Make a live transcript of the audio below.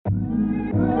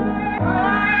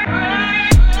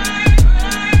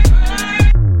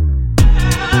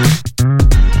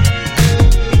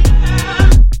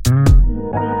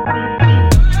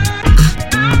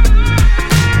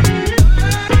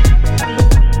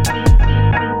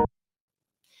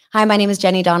Hi, my name is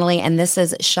Jenny Donnelly, and this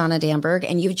is Shauna Damberg,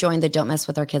 and you've joined the Don't Mess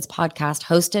with Our Kids podcast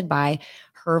hosted by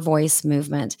Her Voice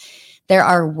Movement. There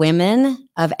are women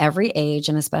of every age,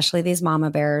 and especially these mama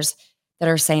bears, that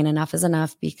are saying enough is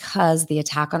enough because the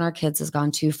attack on our kids has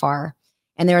gone too far.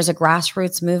 And there is a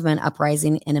grassroots movement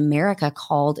uprising in America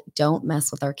called Don't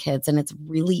Mess with Our Kids. And it's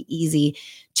really easy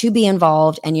to be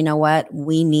involved. And you know what?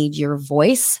 We need your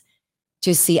voice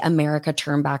to see America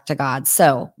turn back to God.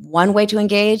 So one way to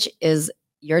engage is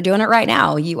you're doing it right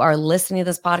now. You are listening to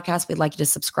this podcast. We'd like you to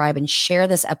subscribe and share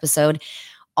this episode.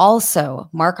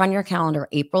 Also, mark on your calendar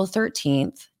April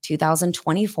 13th,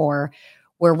 2024,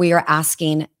 where we are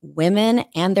asking women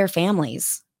and their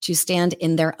families to stand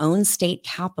in their own state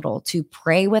capital to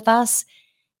pray with us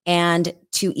and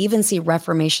to even see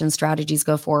reformation strategies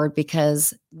go forward,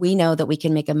 because we know that we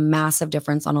can make a massive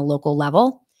difference on a local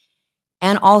level.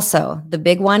 And also the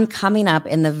big one coming up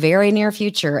in the very near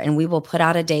future, and we will put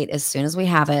out a date as soon as we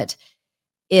have it,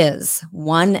 is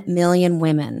 1 million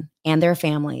women and their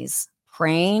families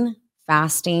praying,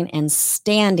 fasting, and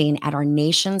standing at our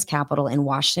nation's capital in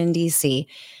Washington, D.C.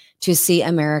 to see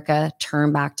America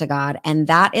turn back to God. And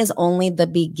that is only the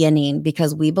beginning,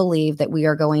 because we believe that we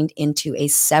are going into a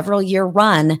several-year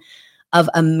run of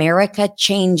America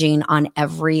changing on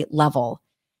every level.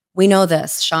 We know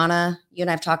this. Shauna, you and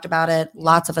I have talked about it.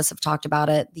 Lots of us have talked about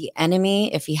it. The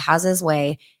enemy, if he has his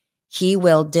way, he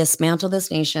will dismantle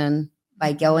this nation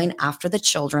by going after the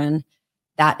children.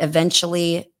 That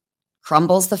eventually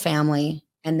crumbles the family.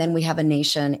 And then we have a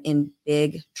nation in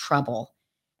big trouble.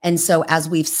 And so as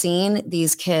we've seen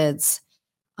these kids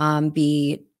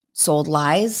be sold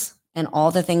lies and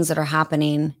all the things that are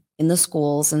happening in the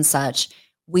schools and such,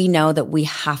 we know that we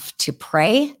have to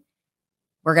pray.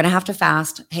 We're going to have to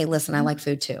fast. Hey, listen, I like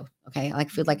food too. Okay. I like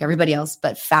food like everybody else,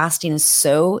 but fasting is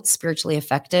so spiritually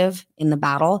effective in the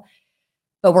battle.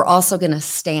 But we're also going to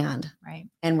stand, right?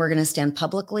 And we're going to stand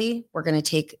publicly. We're going to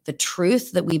take the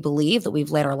truth that we believe, that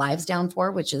we've laid our lives down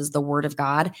for, which is the word of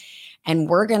God. And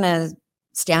we're going to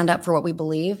stand up for what we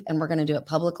believe, and we're going to do it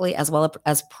publicly as well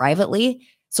as privately.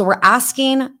 So we're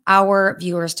asking our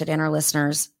viewers today and our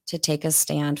listeners to take a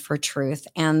stand for truth.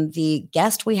 And the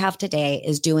guest we have today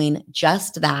is doing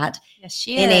just that. Yes,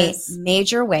 she in is. a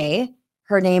major way.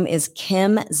 Her name is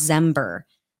Kim Zember.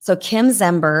 So Kim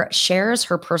Zember shares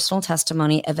her personal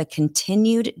testimony of a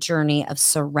continued journey of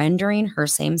surrendering her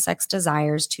same-sex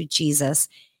desires to Jesus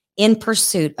in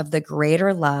pursuit of the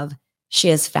greater love she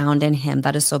has found in him.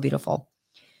 That is so beautiful.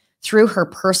 Through her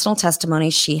personal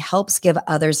testimony, she helps give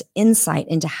others insight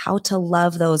into how to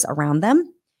love those around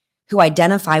them who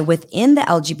identify within the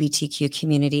LGBTQ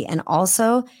community, and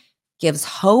also gives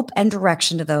hope and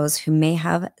direction to those who may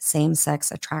have same-sex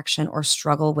attraction or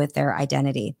struggle with their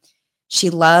identity. She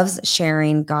loves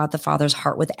sharing God the Father's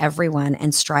heart with everyone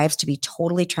and strives to be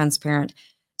totally transparent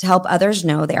to help others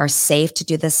know they are safe to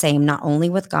do the same, not only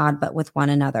with God, but with one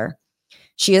another.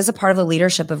 She is a part of the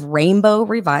leadership of Rainbow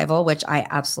Revival, which I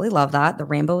absolutely love that. The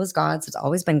rainbow is God's. It's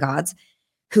always been God's,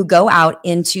 who go out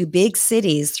into big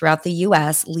cities throughout the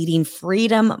U.S. leading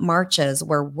freedom marches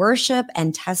where worship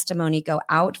and testimony go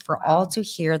out for all to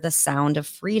hear the sound of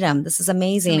freedom. This is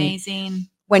amazing. Amazing.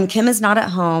 When Kim is not at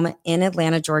home in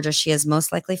Atlanta, Georgia, she is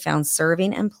most likely found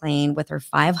serving and playing with her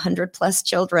 500 plus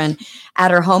children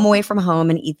at her home away from home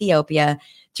in Ethiopia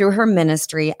through her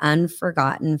ministry,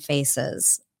 Unforgotten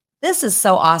Faces. This is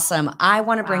so awesome. I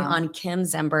want to bring on Kim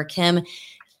Zember. Kim,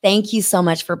 thank you so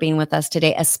much for being with us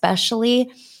today,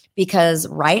 especially because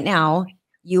right now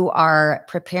you are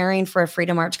preparing for a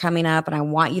Freedom March coming up, and I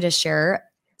want you to share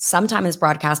sometime in this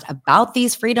broadcast about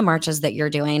these Freedom Marches that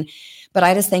you're doing. But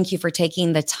I just thank you for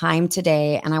taking the time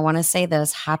today. And I want to say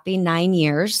this, happy 9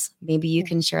 years. Maybe you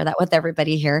can share that with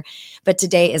everybody here. But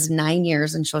today is 9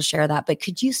 years, and she'll share that. But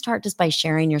could you start just by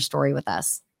sharing your story with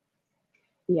us?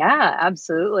 Yeah,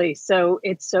 absolutely. So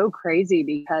it's so crazy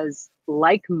because,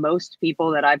 like most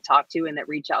people that I've talked to and that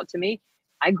reach out to me,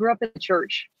 I grew up in the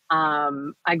church.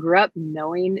 I grew up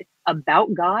knowing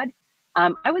about God.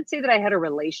 I would say that I had a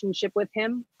relationship with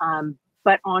him.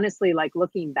 But honestly, like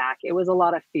looking back, it was a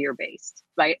lot of fear-based,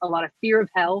 right? A lot of fear of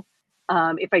hell.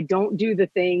 If I don't do the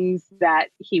things that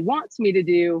he wants me to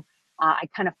do, I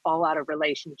kind of fall out of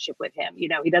relationship with him. You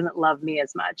know, he doesn't love me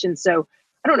as much. And so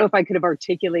I don't know if I could have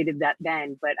articulated that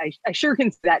then, but I sure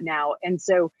can see that now. And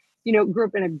so, you know, grew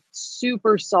up in a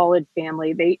super solid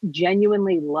family. They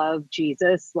genuinely love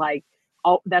Jesus. Like,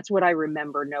 that's what I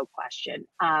remember, no question.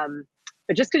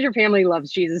 But just because your family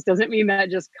loves Jesus doesn't mean that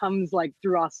just comes like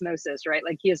through osmosis, right?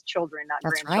 Like he has children, not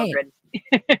That's grandchildren.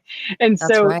 Right. And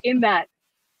That's so right. in that,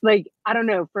 like, I don't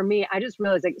know, for me, I just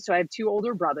realized, like, so I have two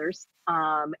older brothers.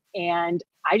 And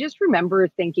I just remember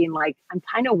thinking, like, I'm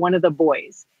kind of one of the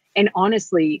boys. And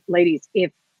honestly, ladies,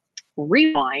 if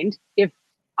rewind, if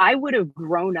I would have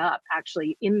grown up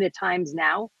actually in the times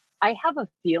now, I have a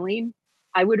feeling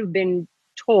I would have been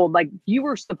told, like, you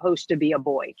were supposed to be a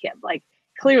boy, kid. Like,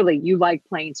 clearly you like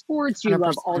playing sports, you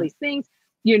love all 100%. these things,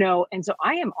 and so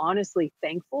I am honestly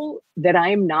thankful that I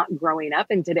am not growing up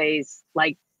in today's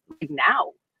like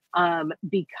now.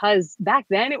 Because back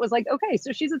then it was like, okay,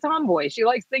 so she's a tomboy. She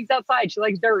likes things outside. She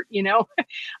likes dirt.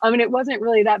 I mean, it wasn't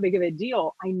really that big of a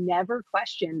deal. I never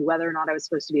questioned whether or not I was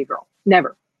supposed to be a girl.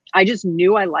 Never. I just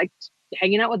knew I liked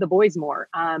hanging out with the boys more.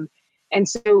 And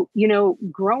so,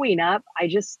 growing up, I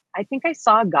think I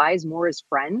saw guys more as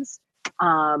friends,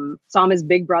 saw them as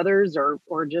big brothers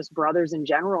or just brothers in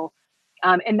general.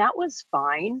 And that was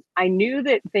fine. I knew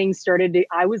that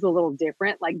I was a little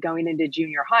different, like going into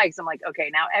junior high. Cause I'm like, okay,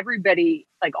 now everybody,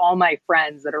 like all my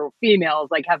friends that are females,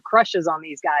 like have crushes on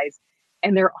these guys.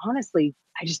 And they're honestly,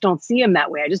 I just don't see them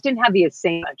that way. I just didn't have the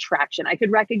same attraction. I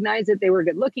could recognize that they were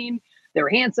good looking, they were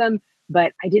handsome,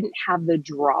 but I didn't have the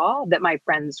draw that my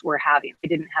friends were having. I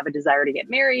didn't have a desire to get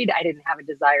married. I didn't have a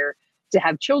desire to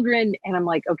have children. And I'm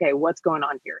like, okay, what's going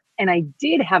on here? And I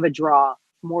did have a draw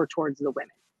more towards the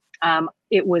women.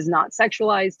 It was not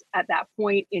sexualized at that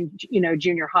point in,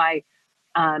 junior high.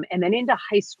 And then into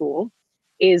high school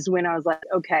is when I was like,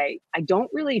 okay, I don't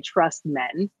really trust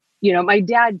men. My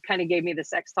dad kind of gave me the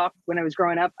sex talk when I was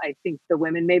growing up. I think the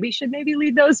women should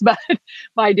lead those, but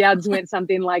my dad's went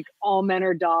something like all men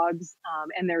are dogs,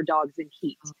 and they're dogs in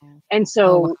heat. Oh, And oh,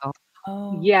 so, wow.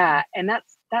 Oh, yeah, and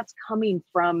that's coming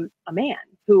from a man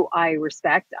who I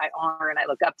respect, I honor, and I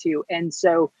look up to. And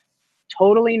so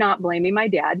totally not blaming my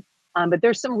dad. But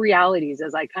there's some realities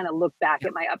as I kind of look back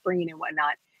at my upbringing and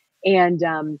whatnot.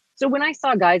 And so when I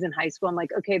saw guys in high school, I'm like,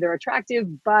 okay, they're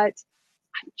attractive, but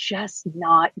I'm just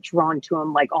not drawn to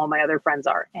them like all my other friends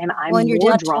are. And well, I'm and your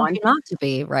more dad told drawn, you not to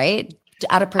be, right?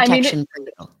 Out of I mean, protection for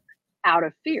you. out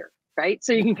of fear, right?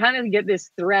 So you Yeah, can kind of get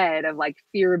this thread of like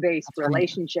fear-based that's right.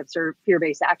 relationships or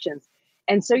fear-based actions.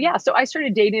 And so, yeah, so I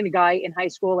started dating a guy in high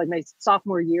school, like my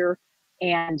sophomore year,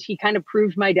 and he kind of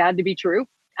proved my dad to be true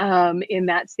in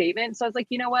that statement. So I was like,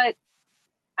 you know what?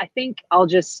 I think I'll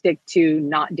just stick to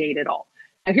not date at all.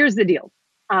 Now, here's the deal.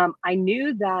 I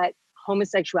knew that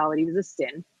homosexuality was a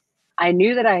sin. I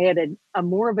knew that I had a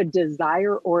more of a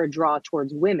desire or a draw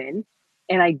towards women,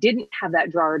 and I didn't have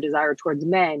that draw or desire towards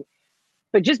men.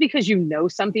 But just because you know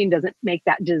something doesn't make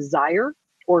that desire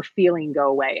or feeling go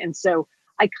away. And so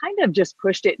I kind of just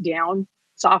pushed it down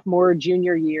sophomore,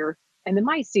 junior year. And then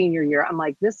my senior year, I'm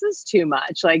like, this is too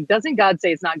much. Like, doesn't God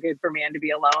say it's not good for man to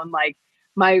be alone? Like,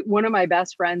 one of my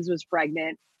best friends was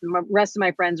pregnant. The rest of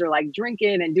my friends are like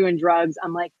drinking and doing drugs.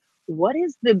 I'm like, what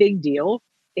is the big deal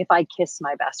if I kiss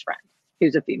my best friend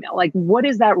who's a female? Like, what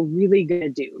is that really going to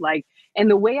do? Like, and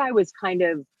the way I was kind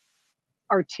of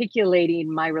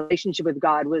articulating my relationship with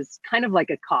God was kind of like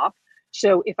a cop.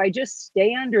 So if I just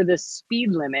stay under the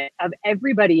speed limit of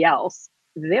everybody else,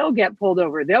 they'll get pulled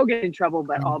over, they'll get in trouble,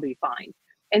 but Mm, I'll be fine.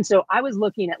 And so I was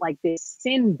looking at like this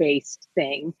sin-based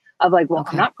thing of like, well, I'm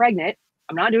okay. not pregnant,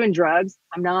 I'm not doing drugs,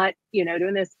 I'm not,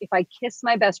 doing this. If I kiss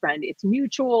my best friend, it's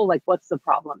mutual. Like, what's the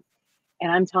problem?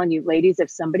 And I'm telling you, ladies, if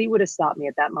somebody would have stopped me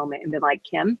at that moment and been like,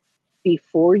 Kim,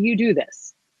 before you do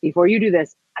this,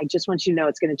 I just want you to know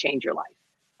it's going to change your life.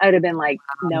 I would have been like,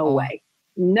 no Oh, way.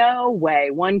 No way.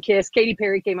 One kiss. Katy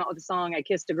Perry came out with a song. I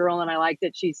kissed a girl and I liked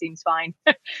it. She seems fine.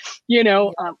 yeah,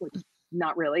 Which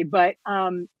not really, but I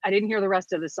didn't hear the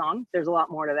rest of the song. There's a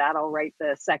lot more to that. I'll write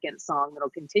the second song that'll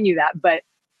continue that. come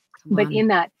But on. in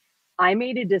that, I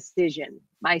made a decision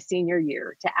my senior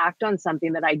year to act on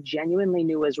something that I genuinely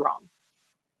knew was wrong.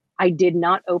 I did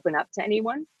not open up to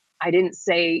anyone. I didn't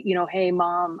say, hey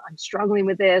mom, I'm struggling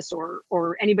with this,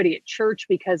 or anybody at church,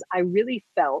 because I really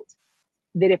felt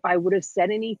that if I would have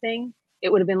said anything,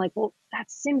 it would have been like, well,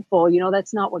 that's sinful.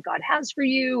 That's not what God has for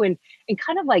you. And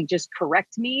kind of like just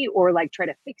correct me or like try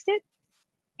to fix it.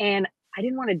 And I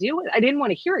didn't want to deal with it. I didn't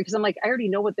want to hear it because I'm like, I already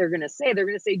know what they're going to say. They're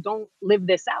going to say, don't live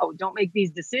this out. Don't make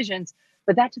these decisions.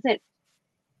 But that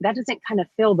doesn't kind of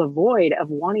fill the void of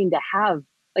wanting to have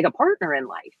like a partner in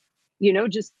life.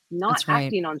 Just not That's right.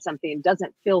 acting on something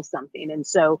doesn't fill something. And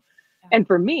so, Yeah. and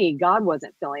for me, God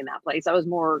wasn't filling that place. I was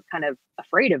more kind of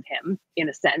afraid of him in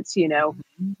a sense.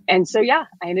 Mhm. And so, yeah,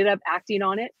 I ended up acting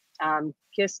on it,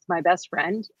 kissed my best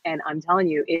friend, and I'm telling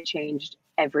you, it changed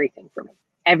everything for me.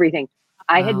 Everything.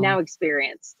 Wow. I had now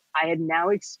experienced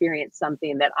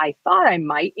something that I thought I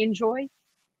might enjoy,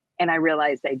 and I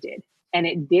realized I did. And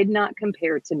it did not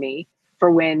compare to me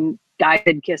for when guy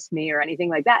had kissed me or anything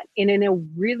like that. And in a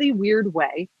really weird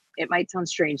way, it might sound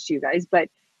strange to you guys, but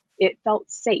it felt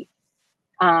safe.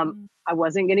 I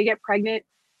wasn't going to get pregnant.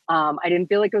 I didn't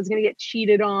feel like I was going to get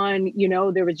cheated on. You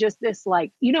know, there was just this,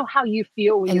 like, you know how you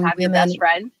feel when you have your best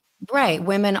friend? Right.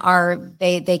 Women are,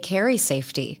 they carry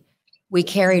safety. We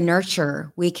carry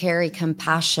nurture. We carry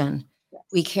compassion. Yes.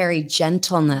 We carry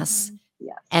gentleness.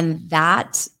 Yes. And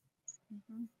that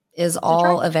is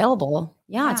all available.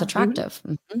 Yeah, it's attractive.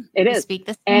 It We is. speak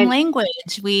the same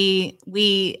language.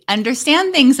 We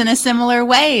understand things in a similar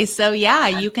way. So yeah,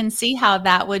 you can see how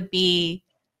that would be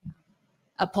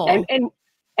a pull.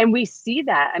 And we see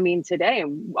that. I mean, today,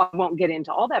 and I won't get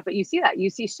into all that, but you see that. You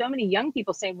see so many young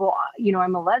people saying, well, you know,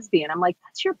 I'm a lesbian. I'm like,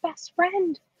 that's your best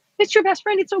friend. It's your best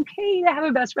friend. It's okay to have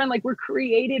a best friend. Like, we're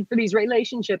created for these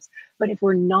relationships. But if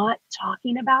we're not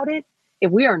talking about it,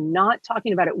 if we are not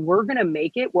talking about it, we're going to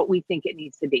make it what we think it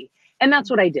needs to be. And that's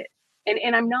what I did.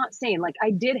 And I'm not saying, like,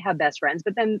 I did have best friends,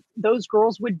 but then those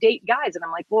girls would date guys. And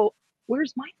I'm like, well,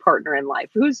 where's my partner in life?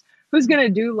 Who's going to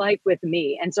do life with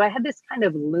me? And so I had this kind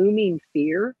of looming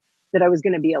fear that I was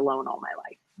going to be alone all my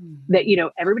life. That, you know,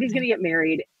 everybody's going to get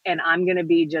married and I'm going to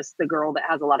be just the girl that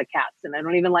has a lot of cats, and I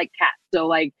don't even like cats. So,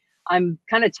 like, I'm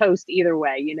kind of toast either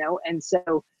way, you know? And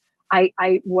so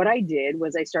what I did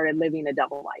was I started living a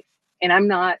double life. And I'm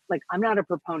not a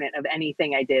proponent of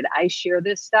anything I did. I share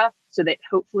this stuff so that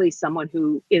hopefully someone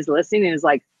who is listening is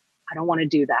like, I don't want to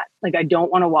do that. Like, I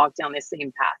don't want to walk down this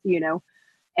same path, you know?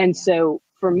 And so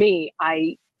for me,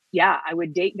 I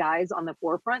would date guys on the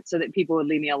forefront so that people would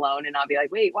leave me alone. And I'll be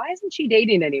like, wait, why isn't she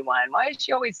dating anyone? Why is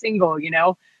she always single? You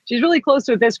know, she's really close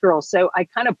with this girl. So I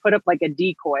kind of put up like a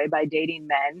decoy by dating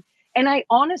men. And I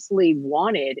honestly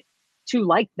wanted to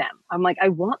like them. I'm like, I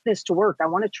want this to work. I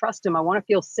want to trust him. I want to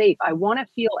feel safe. I want to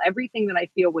feel everything that I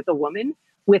feel with a woman,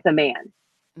 with a man.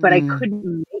 But I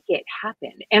couldn't make it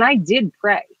happen. And I did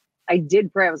pray.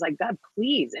 I was like, God,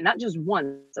 please. And not just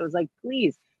once. I was like,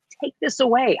 please take this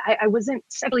away. I wasn't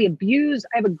sexually abused.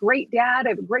 I have a great dad. I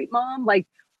have a great mom. Like,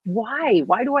 why?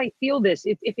 Why do I feel this?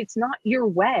 If it's not your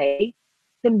way,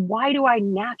 then why do I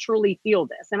naturally feel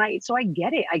this? And so I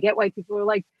get it. I get why people are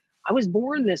like, I was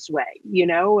born this way, you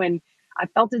know, and I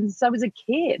felt it since I was a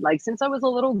kid. Like, since I was a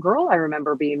little girl, I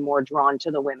remember being more drawn to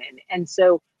the women. And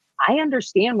so I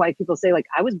understand why people say, like,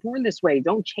 I was born this way.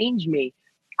 Don't change me.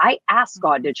 I asked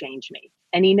God to change me,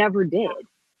 and he never did.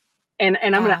 And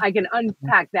I can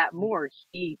unpack that more.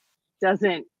 He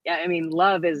doesn't, I mean,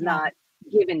 love is not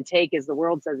give and take, as the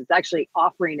world says. It's actually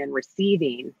offering and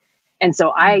receiving. And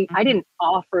so I didn't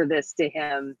offer this to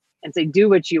him and say, do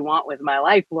what you want with my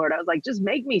life, Lord. I was like, just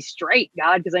make me straight,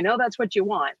 God, because I know that's what you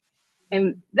want.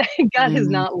 And God is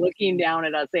not looking down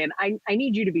at us saying, I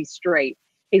need you to be straight.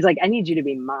 He's like, I need you to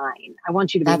be mine. I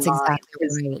want you to be mine. Exactly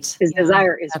right. His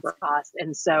desire is for us.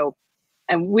 And so,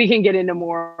 and we can get into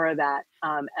more of that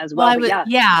as well.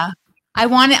 I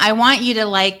want you to,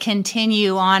 like,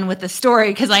 continue on with the story,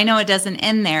 because I know it doesn't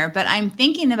end there, but I'm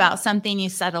thinking about something you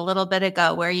said a little bit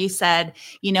ago where you said,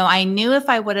 you know, I knew if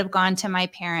I would have gone to my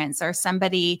parents or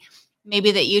somebody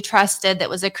maybe that you trusted that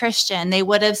was a Christian, they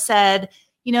would have said,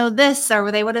 you know, this, or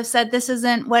they would have said, this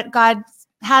isn't what God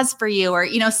has for you, or,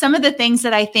 you know, some of the things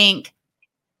that I think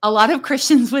a lot of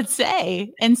Christians would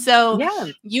say. And so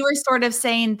you were sort of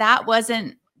saying that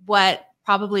wasn't what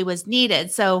probably was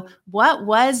needed. So what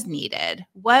was needed?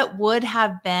 What would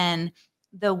have been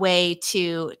the way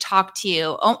to talk to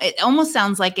you? It almost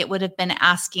sounds like it would have been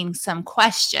asking some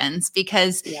questions,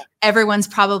 because everyone's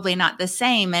probably not the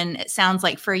same. And it sounds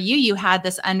like for you, you had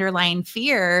this underlying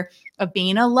fear of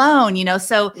being alone, you know,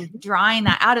 so drawing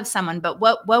that out of someone. But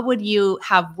what would you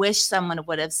have wished someone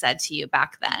would have said to you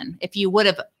back then if you would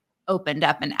have opened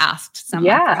up and asked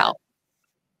someone for help?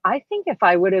 I think if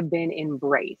I would have been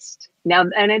embraced now,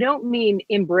 and I don't mean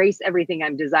embrace everything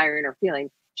I'm desiring or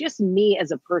feeling, just me as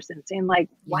a person saying, like,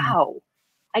 wow,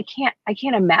 I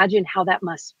can't imagine how that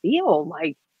must feel.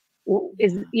 Like,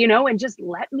 you know, and just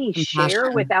let me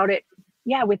share without it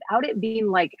being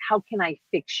like, how can I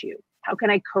fix you? How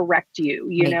can I correct you?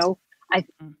 You know,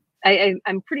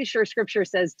 I'm pretty sure scripture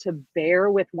says to bear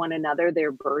with one another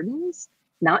their burdens,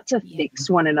 not to fix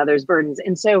one another's burdens.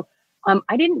 And so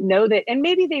I didn't know that, and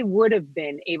maybe they would have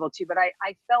been able to, but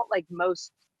I felt like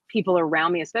most people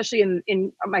around me, especially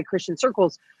in my Christian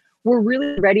circles, were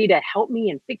really ready to help me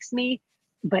and fix me,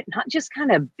 but not just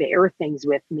kind of bear things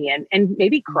with me and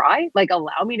maybe cry, like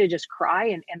allow me to just cry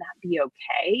and that be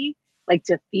okay, like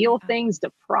to feel things,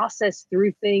 to process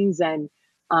through things. And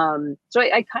so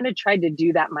I kind of tried to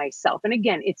do that myself. And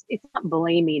again, it's not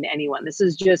blaming anyone. These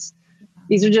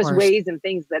are just ways and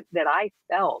things that I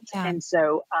felt. And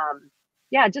so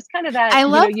yeah, just kind of that, I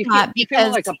love you that you feel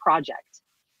because like a project.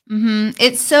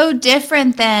 it's so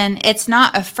different than it's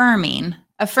not affirming.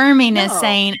 Affirming is No.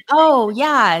 saying, "Oh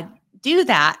yeah, do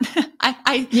that."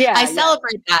 I Yeah,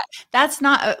 celebrate that. That's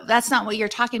not what you're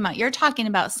talking about. You're talking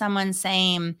about someone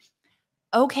saying,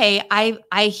 okay,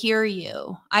 I hear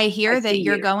you. I I hear see that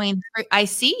you're you. going through, I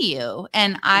see you,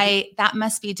 and Mhm. that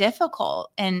must be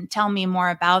difficult, and tell me more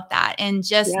about that, and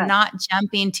just Yes, not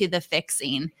jumping to the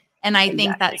fixing. And I think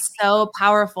exactly. that's so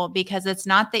powerful because it's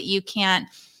not that you can't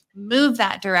move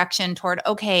that direction toward,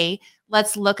 okay,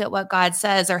 let's look at what God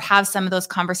says or have some of those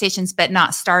conversations, but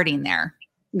not starting there,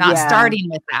 not Yeah. starting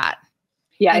with that.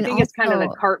 Yeah, I And think it's kind of the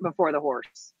also, cart before the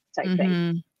horse type thing.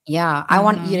 Mhm. yeah, I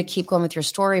want you Mhm. to keep going with your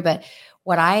story. But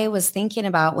what I was thinking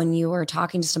about when you were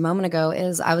talking just a moment ago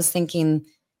is I was thinking,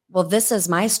 well, this is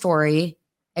my story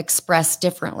expressed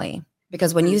differently.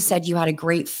 Because when you Mhm. said you had a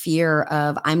great fear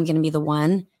of, I'm going to be the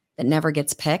one that never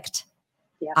gets picked,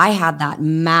 Yeah. I had that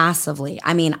massively.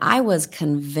 I mean, I was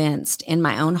convinced in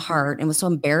my own Mhm. heart, it was so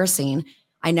embarrassing.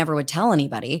 I never would tell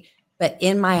anybody. But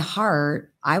in my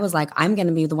heart, I was like, I'm going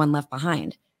to be the one left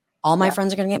behind. All my Yeah.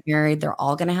 friends are going to get married. They're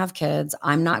all going to have kids.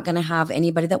 I'm not going to have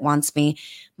anybody that wants me.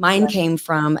 Mine Right. came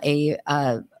from a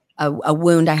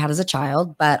wound I had as a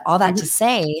child. But all that Mhm. to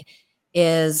say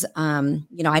is,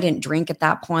 I didn't drink at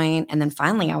that point. And then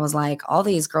finally I was like, all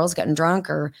these girls getting drunk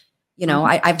or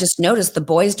Mhm. I've just noticed the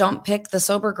boys don't pick the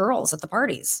sober girls at the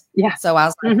parties. Yeah. So I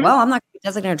was like, Mhm. well, I'm not going to be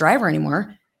designated driver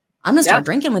anymore. I'm going to Yeah. start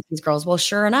drinking with these girls. Well,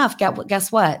 sure enough,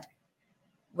 guess what?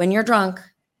 When you're drunk,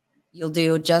 you'll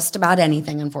do just about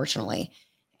anything, unfortunately.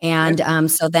 Yep.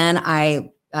 And so then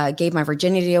I gave my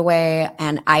virginity away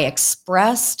and I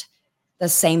expressed the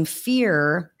same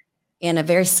fear in a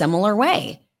very similar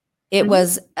way. It Mhm.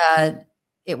 was uh,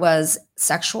 it was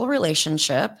sexual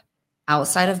relationship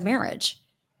outside of marriage.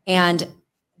 And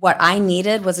what I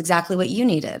needed was exactly what you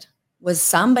needed was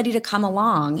somebody to come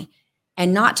along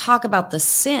and not talk about the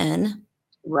sin,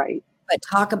 Right. but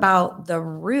talk about the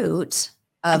root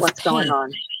of What's going pain.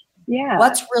 on? Yeah.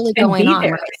 What's really And going be on,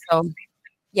 there. right? So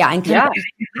yeah, and Yeah,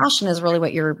 compassion is really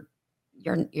what you're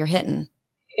hitting.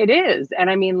 it is. And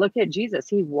I mean, look at Jesus.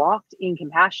 He walked in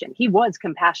compassion. He was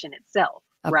compassion itself,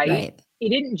 That's right? right. He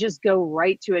didn't just go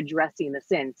right to addressing the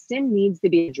sin. Sin needs to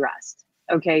be addressed.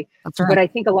 Okay. That's But right. I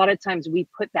think a lot of times we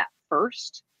put that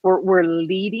first. We're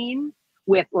leading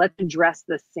with let's address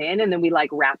the sin and then we like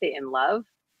wrap it in love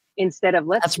instead of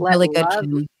let's That's let really good, love,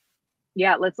 Kim.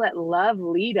 yeah, let's let love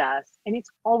lead us. And it's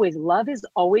always, love is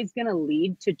always going to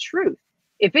lead to truth.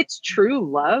 If it's true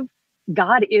love,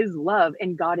 God is love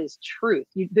and God is truth.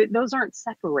 Those aren't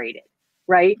separated,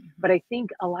 right? But I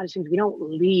think a lot of times we don't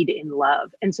lead in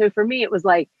love. And so for me, it was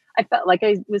like, I felt like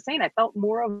I was saying, I felt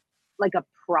more of like a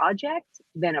project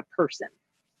than a person.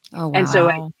 Oh, And so,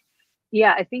 wow. Wow.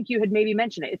 yeah, I think you had maybe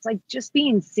mentioned it. It's like just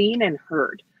being seen and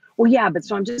heard. Well, yeah, but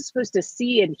so I'm just supposed to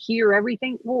see and hear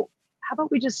everything. Well, how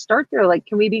about we just start there? Like,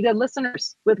 can we be good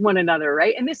listeners with one another,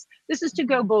 right? And this is to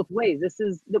go both ways. This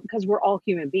is because we're all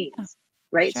human Yeah, beings,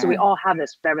 right? So we sure. all have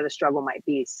this, whatever the struggle might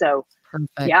be. So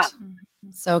yeah, Perfect.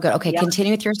 So good. Okay, yeah,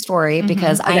 continue with your story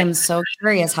because I okay. am so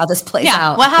curious how this plays Yeah.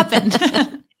 out. What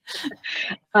happened?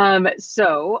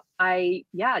 So I,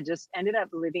 yeah, just ended up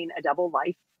living a double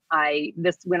life.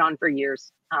 This went on for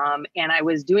years. And I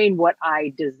was doing what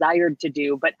I desired to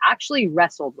do, but actually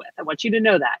wrestled with. I want you to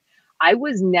know that I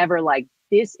was never like,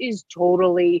 this is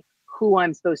totally who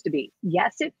I'm supposed to be.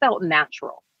 Yes, it felt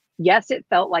natural. Yes, it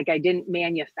felt like I didn't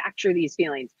manufacture these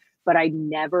feelings, but I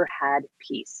never had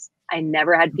peace. I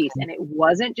never had peace. Okay. And it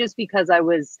wasn't just because I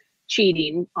was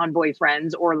cheating on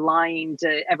boyfriends or lying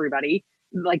to everybody.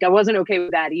 Like I wasn't okay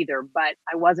with that either, but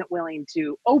I wasn't willing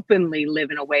to openly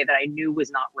live in a way that I knew was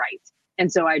not right.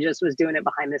 And so I just was doing it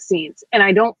behind the scenes. And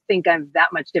I don't think I'm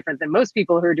that much different than most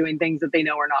people who are doing things that they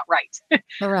know are not right.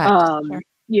 Correct. um,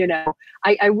 Sure.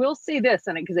 I will say this,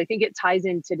 and because I think it ties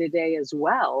into today as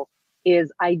well,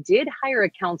 is I did hire a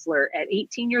counselor at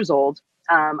 18 years old.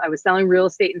 I was selling real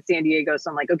estate in San Diego. So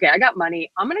I'm like, okay, I got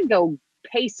money. I'm going to go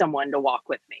pay someone to walk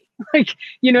with me. Like,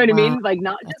 you know what I Wow. mean? Like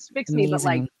not That's just fix me, but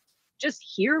like amazing. just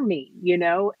hear me.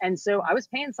 And so I was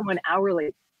paying someone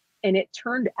hourly, and it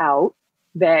turned out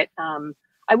that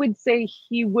I would say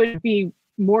he would be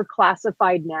more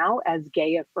classified now as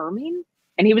gay affirming,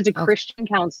 and he was a Okay. Christian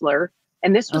counselor,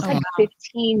 and this was Oh, Okay. like wow.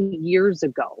 15 years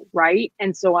ago, right?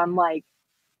 And so I'm like,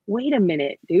 wait a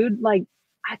minute, dude, like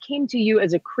I came to you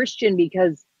as a Christian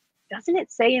because doesn't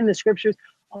it say in the scriptures,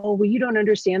 oh, well, you don't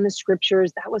understand the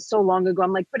scriptures. That was so long ago.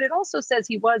 I'm like, but it also says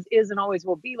he was, is, and always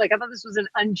will be. Like, I thought this was an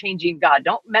unchanging God.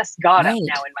 Don't mess God up now Right.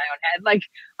 in my own head. Like,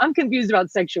 I'm confused about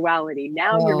sexuality.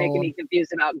 Now you're making Whoa. me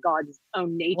confused about God's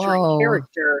own nature and Whoa.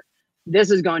 character this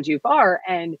has gone too far.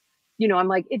 And, I'm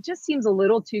like, it just seems a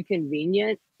little too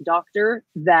convenient, doctor,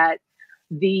 that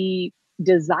the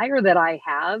desire that I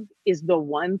have is the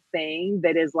one thing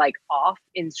that is like off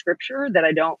in scripture that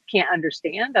can't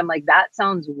understand. I'm like, that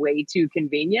sounds way too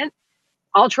convenient.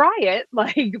 I'll try it.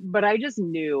 Like, but I just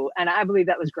knew, and I believe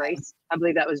that was grace. I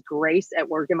believe that was grace at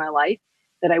work in my life,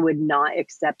 that I would not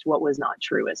accept what was not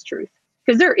true as truth.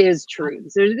 Because there is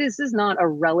truth. So this is not a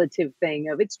relative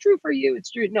thing of it's true for you. It's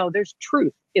true. No, there's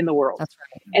truth in the world. That's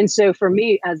right. And so for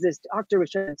me, as this doctor was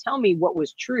trying to tell me what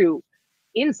was true,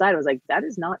 inside I was like, that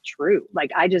is not true. Like,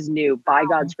 I just knew by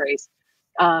God's grace.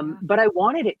 But I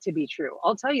wanted it to be true.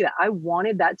 I'll tell you that. I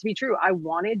wanted that to be true. I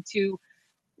wanted to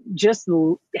just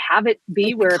have it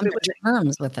be where if it was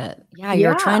terms with it. Yeah,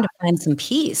 you're trying to find some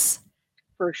peace.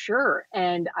 For sure.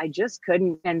 And I just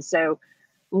couldn't. And so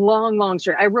long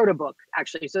story. I wrote a book,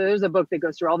 actually. So there's a book that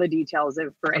goes through all the details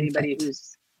for anybody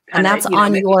who's and that's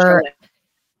on your,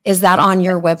 is that on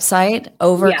your website?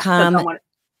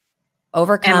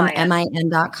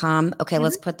 Overcomemin.com. Okay,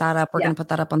 let's put that up. We're going to put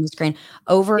that up on the screen.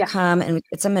 Overcome, and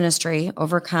it's a ministry,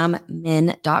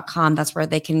 overcomemin.com. That's where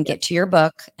they can get to your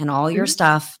book and all your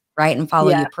stuff, right? And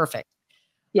follow you. Perfect.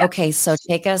 Yeah. Okay, so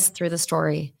take us through the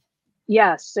story.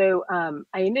 Yeah. So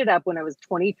I ended up when I was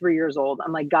 23 years old,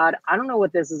 I'm like, God, I don't know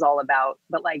what this is all about,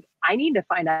 but like, I need to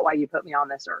find out why you put me on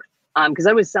this earth. Because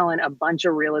I was selling a bunch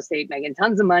of real estate, making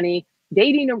tons of money,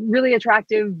 dating a really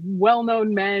attractive,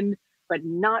 well-known men, but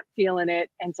not feeling it.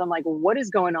 And so I'm like, well, what is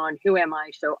going on? Who am I?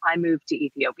 So I moved to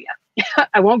Ethiopia.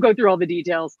 I won't go through all the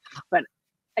details, but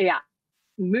yeah,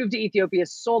 moved to Ethiopia,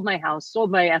 sold my house, sold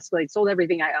my Escalade, sold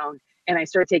everything I owned. And I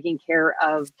started taking care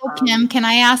of. So Kim, can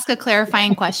I ask a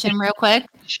clarifying question real quick?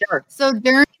 Sure. So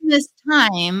during this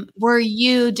time, were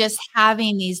you just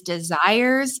having these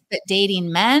desires but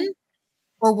dating men,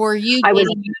 or were you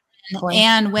dating men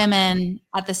and women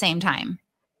at the same time?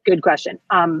 Good question.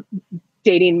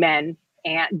 Dating men.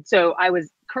 And so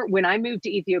when I moved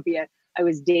to Ethiopia, I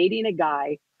was dating a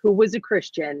guy who was a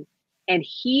Christian. And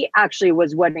he actually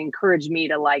was what encouraged me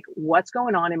to like, what's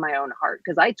going on in my own heart?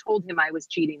 Because I told him I was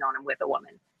cheating on him with a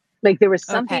woman. Like, there was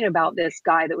something about this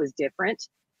guy that was different,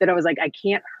 that I was like, I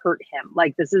can't hurt him.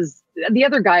 Like, this is the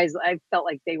other guys, I felt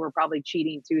like they were probably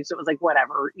cheating too. So it was like,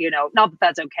 whatever, not that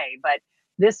that's okay. But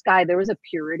this guy, there was a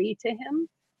purity to him.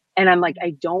 And I'm like,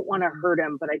 I don't want to hurt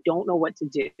him, but I don't know what to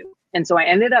do. And so I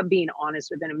ended up being honest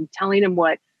with him, telling him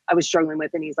what I was struggling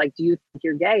with. And he's like, do you think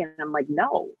you're gay? And I'm like,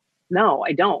 no,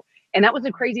 I don't. And that was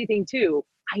a crazy thing too.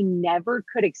 I never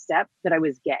could accept that I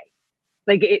was gay.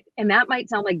 Like it, and that might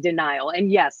sound like denial.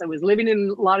 And yes, I was living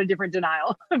in a lot of different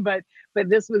denial, but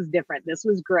this was different. This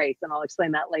was grace. And I'll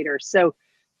explain that later. So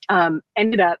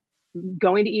ended up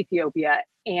going to Ethiopia.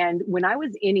 And when I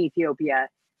was in Ethiopia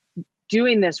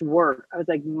doing this work, I was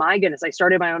like, my goodness, I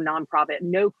started my own nonprofit,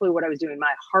 no clue what I was doing.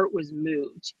 My heart was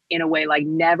moved in a way like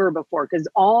never before, because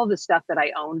all the stuff that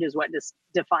I owned is what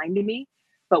defined me.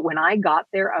 But when I got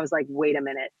there, I was like, wait a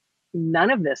minute,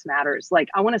 none of this matters. Like,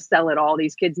 I want to sell it all.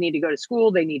 These kids need to go to school.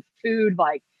 They need food.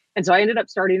 Like, and so I ended up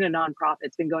starting a nonprofit.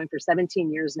 It's been going for 17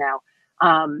 years now.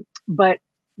 But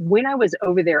when I was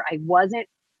over there, I wasn't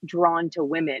drawn to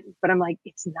women, but I'm like,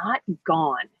 it's not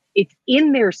gone. It's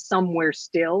in there somewhere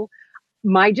still.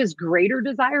 My just greater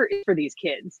desire is for these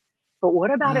kids. But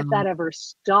what about if that ever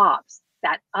stops?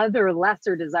 That other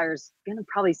lesser desire is going to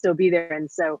probably still be there. And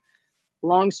so,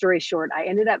 long story short, I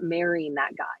ended up marrying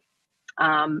that guy.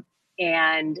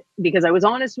 And because I was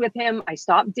honest with him, I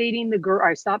stopped dating the girl.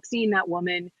 I stopped seeing that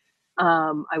woman.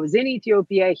 I was in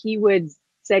Ethiopia. He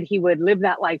said he would live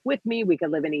that life with me. We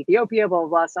could live in Ethiopia, blah, blah,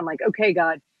 blah. So I'm like, okay,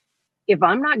 God, if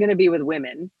I'm not going to be with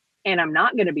women and I'm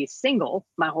not going to be single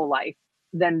my whole life,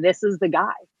 then this is the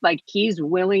guy. Like, he's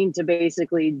willing to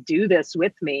basically do this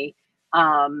with me.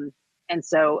 And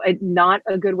so not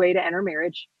a good way to enter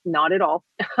marriage, not at all.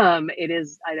 I'm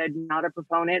not a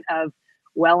proponent of,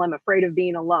 well, I'm afraid of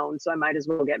being alone, so I might as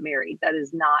well get married. That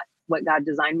is not what God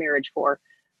designed marriage for.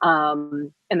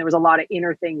 And there was a lot of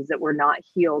inner things that were not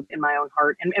healed in my own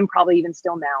heart, and probably even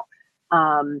still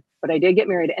now. But I did get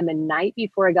married. And the night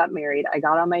before I got married, I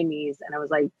got on my knees and I was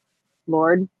like,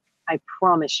 Lord, I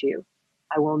promise you,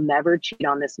 I will never cheat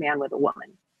on this man with a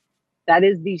woman. That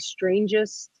is the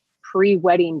strangest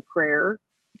pre-wedding prayer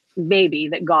maybe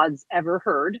that God's ever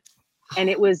heard. And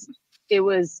it was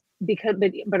because,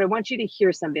 but I want you to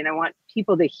hear something. I want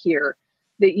people to hear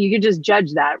that. You could just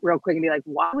judge that real quick and be like,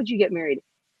 why would you get married?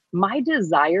 My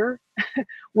desire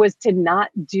was to not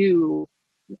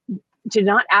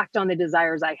act on the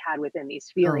desires I had within these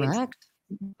feelings. Correct.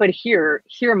 But hear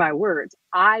my words.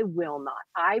 I will not.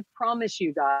 I promise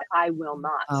you, God, I will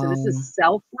not. So this is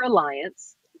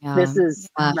self-reliance. Yeah. This is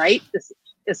Gosh. right.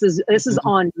 This is Mhm.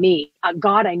 on me.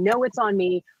 God, I know it's on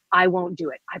me. I won't do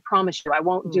it. I promise you, I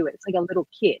won't Ooh. do it. It's like a little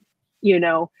kid, you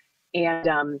know.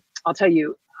 And I'll tell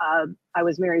you, I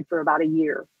was married for about a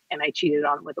year, and I cheated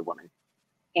on with a woman,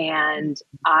 and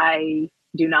I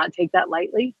do not take that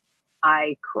lightly.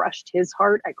 I crushed his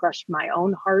heart. I crushed my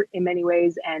own heart in many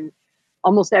ways, and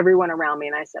almost everyone around me.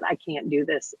 And I said, I can't do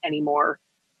this anymore.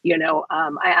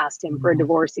 I asked him for a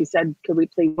divorce. He said, could we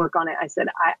please work on it? I said,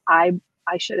 I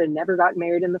should have never gotten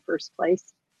married in the first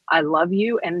place. I love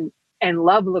you, and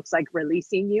love looks like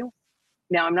releasing you.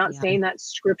 Now, I'm not Yeah. saying that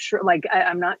scripture, like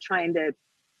I'm not trying to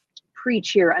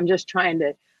preach here. I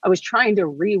was trying to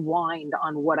rewind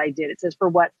on what I did. It says, for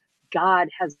what God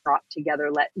has brought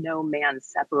together, let no man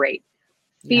separate.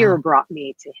 Fear Yeah. brought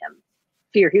me to him.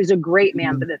 Fear. He was a great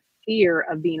man, Mhm. but the fear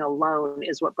of being alone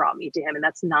is what brought me to him. And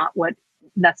that's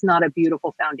not a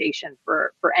beautiful foundation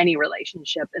for any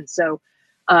relationship. And so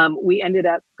we ended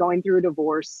up going through a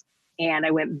divorce, and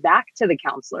I went back to the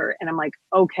counselor, and I'm like,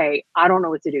 okay, I don't know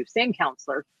what to do. Same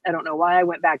counselor. I don't know why I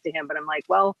went back to him, but I'm like,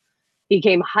 well, he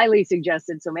came highly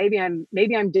suggested. So maybe I'm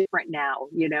different now,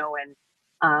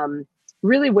 and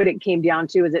really what it came down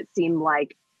to is it seemed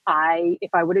like if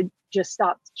I would have just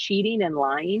stopped cheating and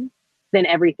lying, then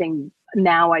everything,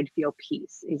 now I'd feel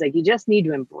peace. He's like, you just need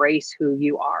to embrace who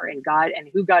you are and God and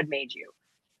who God made you.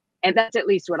 And that's at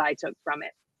least what I took from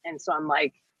it. And so I'm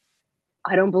like,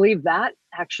 I don't believe that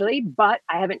actually, but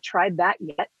I haven't tried that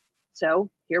yet. So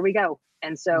here we go.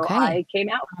 And so Okay. I came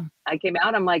out.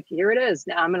 I'm like, here it is.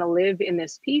 Now I'm going to live in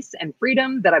this peace and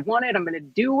freedom that I've wanted. I'm going to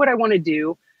do what I want to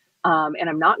do. And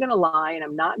I'm not going to lie, and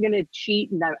I'm not going to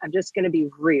cheat. And I'm just going to be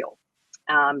real,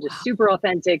 just super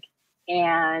authentic.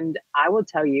 And I will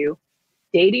tell you,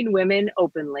 dating women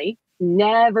openly,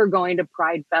 never going to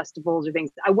pride festivals or things.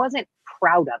 I wasn't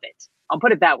proud of it. I'll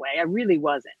put it that way. I really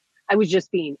wasn't. I was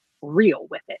just being real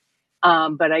with it.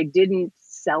 But I didn't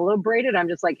celebrate it. I'm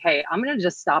just like, hey, I'm going to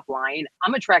just stop lying.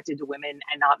 I'm attracted to women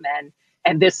and not men.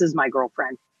 And this is my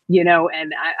girlfriend, and all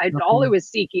I Okay. was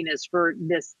seeking is for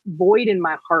this void in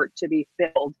my heart to be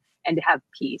filled and to have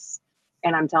peace.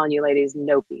 And I'm telling you, ladies,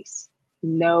 no peace,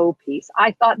 no peace.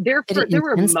 I thought Did it there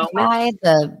were moments. intensify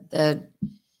the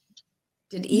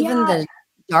did even Yeah, the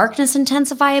darkness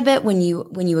intensify a bit when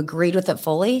you agreed with it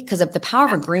fully? Because the power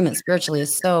of agreement spiritually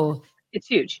is so it's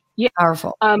huge. Yeah.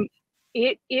 powerful. Um,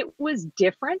 it was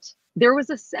different. There was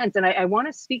a sense, and I want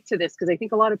to speak to this because I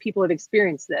think a lot of people have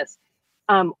experienced this.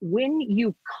 When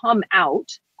you come out,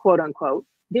 quote unquote,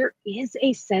 there is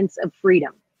a sense of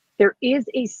freedom. There is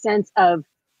a sense of,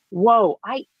 whoa,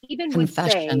 I even would say,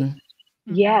 Confession.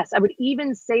 yes, I would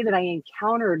even say that I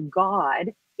encountered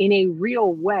God in a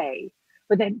real way,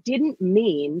 but that didn't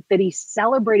mean that he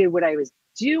celebrated what I was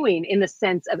doing in the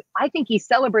sense of, I think he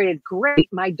celebrated, great,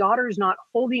 my daughter's not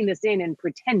holding this in and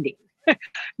pretending.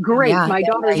 Great, Yeah, my yeah,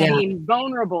 daughter's yeah, yeah. being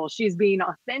vulnerable. She's being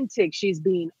authentic. She's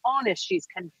being honest. She's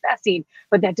confessing.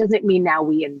 But that doesn't mean now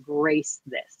we embrace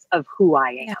this of who I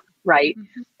Yeah. am, right?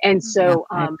 And Yeah, so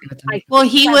I agree with that. I Well,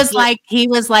 think that's what, he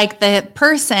was like the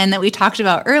person that we talked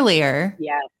about earlier.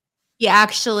 yes, He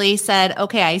actually said,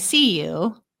 "Okay, I see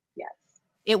you." yes,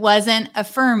 It wasn't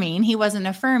affirming. He wasn't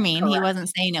affirming. He correct. wasn't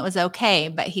saying it was okay,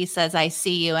 but he says, "I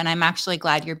see you, and I'm actually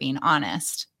glad you're being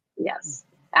honest." Yes,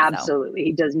 So, absolutely.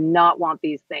 He does not want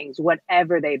these things,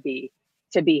 whatever they be,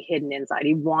 to be hidden inside.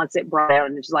 He wants it brought out.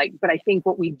 And it's like, but I think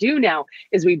what we do now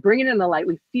is we bring it in the light.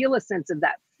 We feel a sense of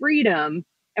that freedom,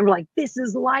 and we're like, this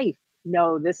is life.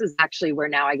 No, this is actually where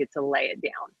now I get to lay it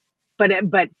down.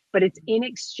 But it's in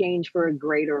exchange for a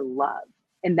greater love.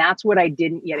 And that's what I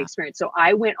didn't yet experience. So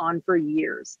I went on for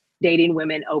years dating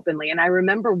women openly. And I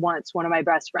remember once one of my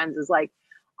best friends is like,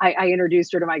 I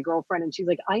introduced her to my girlfriend, and she's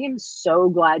like, I am so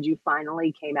glad you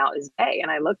finally came out as gay.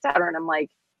 And I looked at her and I'm like,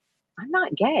 I'm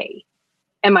not gay.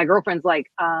 And my girlfriend's like,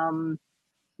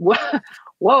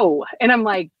 whoa. And I'm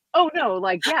like, oh no,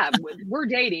 like, yeah, we're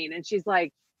dating. And she's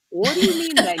like, what do you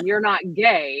mean then you're not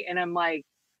gay? And I'm like,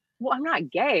 well, I'm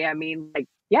not gay. I mean, like,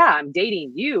 yeah, I'm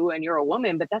dating you and you're a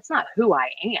woman, but that's not who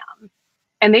I am.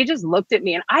 And they just looked at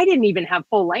me, and I didn't even have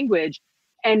full language.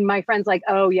 And my friend's like,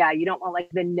 oh yeah, you don't want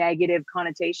like the negative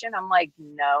connotation. I'm like,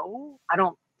 no, I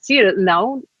don't see it.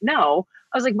 No.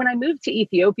 I was like, when I moved to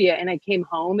Ethiopia and I came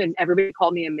home and everybody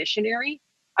called me a missionary,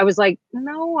 I was like,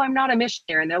 no, I'm not a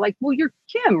missionary. And they're like, well, you're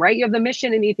Kim, right? You have the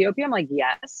mission in Ethiopia. I'm like,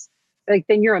 yes. Like,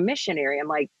 then you're a missionary. I'm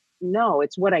like, no,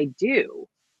 it's what I do.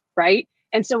 Right.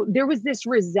 And so there was this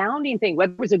resounding thing,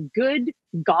 whether it was a good,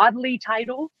 godly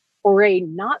title or a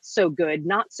not so good,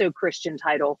 not so Christian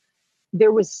title,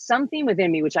 there was something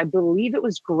within me, which I believe it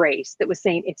was grace, that was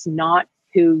saying, it's not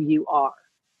who you are.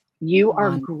 You Come are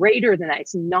on. greater than that.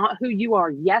 It's not who you are.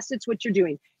 Yes, it's what you're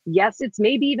doing. Yes, it's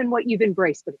maybe even what you've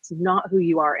embraced, but it's not who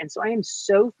you are. And so I am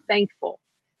so thankful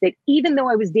that even though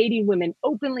I was dating women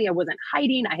openly, I wasn't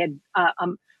hiding. I had a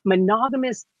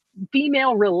monogamous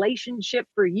female relationship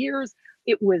for years.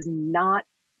 It was not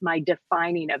my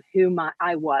defining of who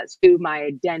I was, who my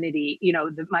identity,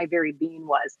 my very being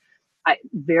was. I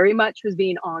very much was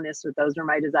being honest with those were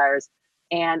my desires.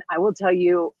 And I will tell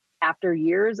you, after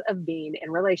years of being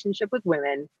in relationship with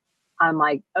women, I'm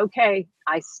like, okay,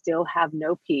 I still have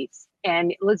no peace.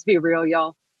 And let's be real,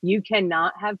 y'all. You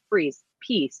cannot have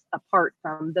peace apart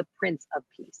from the Prince of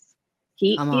Peace.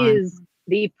 He Come on. is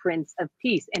the Prince of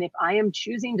Peace. And if I am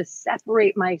choosing to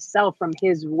separate myself from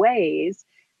his ways,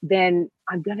 then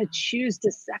I'm going to choose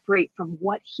to separate from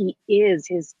what he is,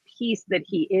 his peace that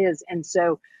he is. And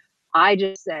so I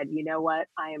just said, you know what,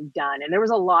 I am done. And there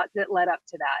was a lot that led up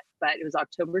to that, but it was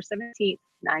October 17th,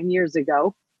 9 years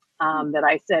ago, that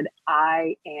I said,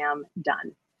 I am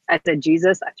done. I said,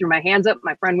 Jesus, I threw my hands up.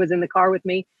 My friend was in the car with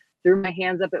me, threw my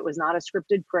hands up. It was not a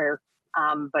scripted prayer,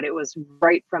 but it was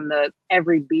right from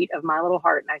every beat of my little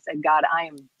heart. And I said, God, I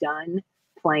am done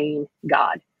playing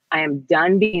God. I am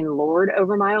done being Lord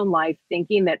over my own life,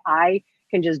 thinking that I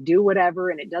can just do whatever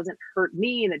and it doesn't hurt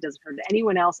me and it doesn't hurt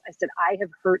anyone else. I said, I have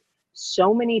hurt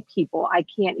so many people I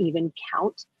can't even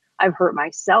count. I've hurt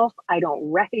myself. I don't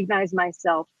recognize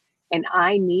myself. And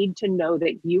I need to know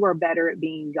that you are better at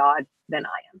being God than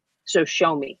I am. So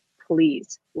show me,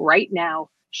 please, right now,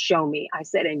 show me. I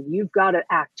said, and you've got to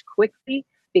act quickly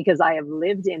because I have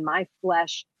lived in my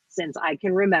flesh since I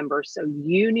can remember. So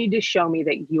you need to show me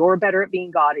that you're better at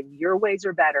being God and your ways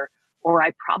are better, or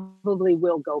I probably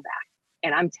will go back.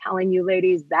 And I'm telling you,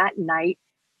 ladies, that night,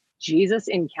 Jesus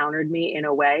encountered me in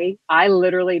a way. I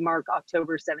literally mark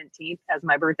October 17th as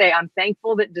my birthday. I'm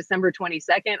thankful that December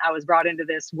 22nd, I was brought into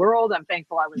this world. I'm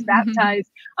thankful I was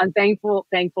baptized. I'm thankful.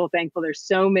 There's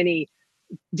so many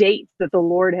dates that the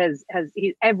Lord has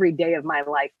every day of my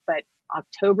life. But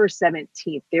October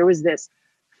 17th, there was this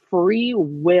free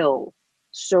will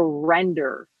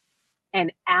surrender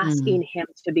and asking him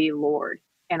to be Lord.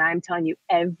 And I'm telling you,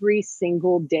 every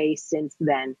single day since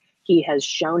then, he has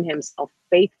shown himself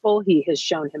faithful. He has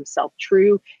shown himself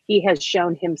true. He has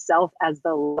shown himself as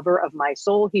the lover of my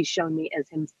soul. He's shown me as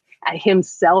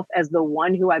himself as the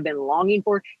one who I've been longing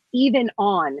for, even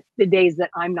on the days that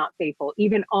I'm not faithful,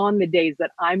 even on the days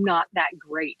that I'm not that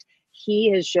great. He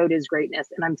has showed his greatness.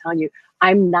 And I'm telling you,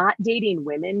 I'm not dating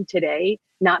women today,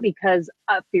 not because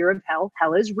of fear of hell.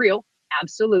 Hell is real.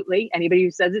 Absolutely. Anybody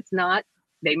who says it's not,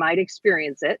 they might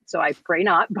experience it. So I pray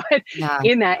not, but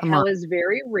in that hell is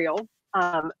very real.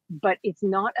 But it's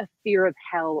not a fear of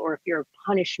hell or a fear of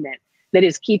punishment that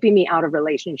is keeping me out of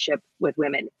relationship with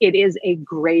women. It is a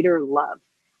greater love.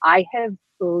 I have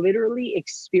literally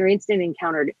experienced and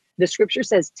encountered. The scripture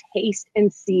says, taste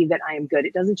and see that I am good.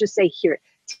 It doesn't just say hear it.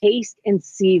 Taste and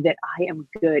see that I am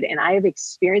good. And I have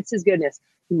experienced his goodness,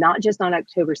 not just on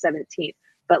October 17th,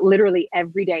 but literally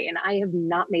every day. And I have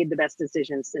not made the best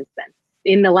decisions since then.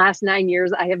 In the last 9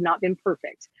 years, I have not been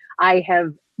perfect.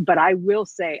 But I will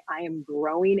say I am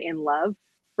growing in love.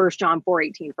 1 John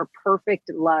 4:18, for perfect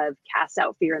love casts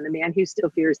out fear, and the man who still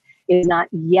fears is not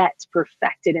yet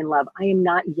perfected in love. I am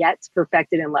not yet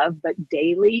perfected in love, but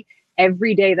daily,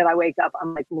 every day that I wake up,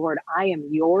 I'm like, Lord, I am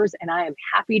yours and I am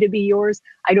happy to be yours.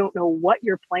 I don't know what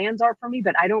your plans are for me,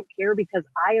 but I don't care because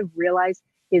I have realized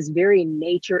his very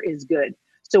nature is good.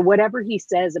 So whatever he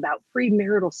says about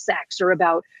premarital sex or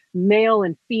about male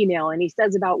and female, and he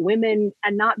says about women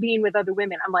and not being with other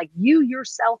women, I'm like, you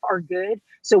yourself are good.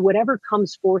 So whatever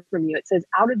comes forth from you, it says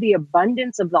out of the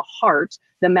abundance of the heart,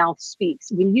 the mouth speaks.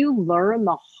 When you learn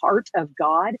the heart of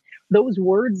God, those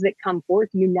words that come forth,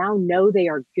 you now know they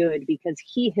are good because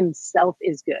he himself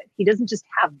is good. He doesn't just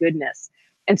have goodness.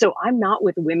 And so I'm not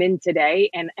with women today.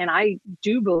 And I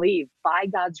do believe by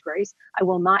God's grace, I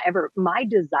will not ever, my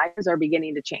desires are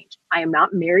beginning to change. I am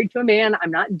not married to a man. I'm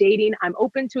not dating. I'm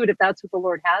open to it if that's what the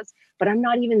Lord has, but I'm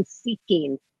not even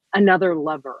seeking another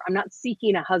lover. I'm not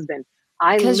seeking a husband.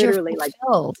 Because literally you're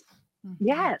fulfilled.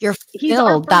 Yes. You're He's our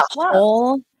filled. That first love.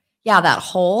 whole, that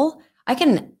whole, I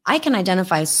can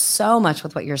identify so much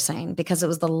with what you're saying because it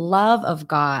was the love of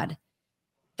God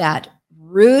that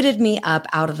rooted me up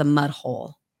out of the mud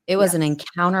hole. It was an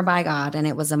encounter by God, and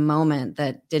it was a moment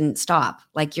that didn't stop.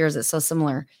 Like yours, it's so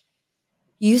similar.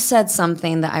 You said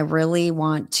something that I really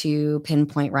want to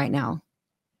pinpoint right now.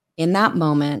 In that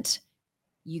moment,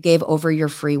 you gave over your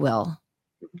free will,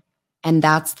 and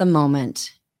that's the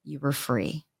moment you were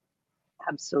free.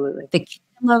 Absolutely. The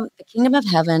kingdom of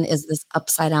heaven is this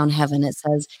upside down heaven. It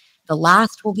says the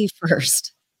last will be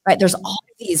first right? There's all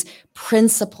these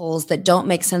principles that don't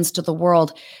make sense to the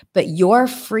world, but your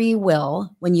free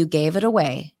will, when you gave it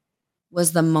away,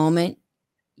 was the moment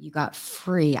you got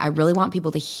free. I really want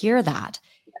people to hear that.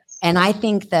 Yes. And I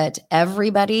think that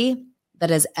everybody that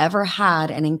has ever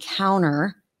had an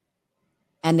encounter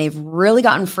and they've really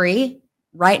gotten free,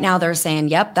 right now they're saying,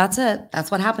 yep, that's it.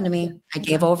 That's what happened to me. I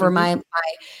gave over my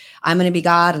I'm going to be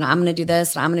God, and I'm going to do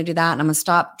this, and I'm going to do that, and I'm going to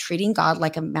stop treating God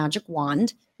like a magic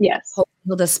wand. Yes. Hopefully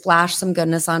he'll just splash some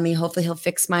goodness on me. Hopefully he'll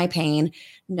fix my pain.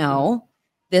 No,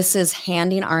 this is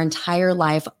handing our entire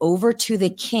life over to the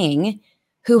King,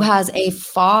 who has a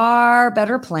far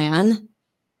better plan,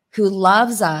 who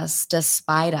loves us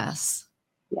despite us.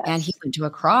 Yes. And he went to a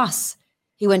cross.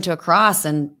 He went to a cross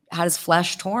and had his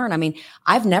flesh torn. I mean,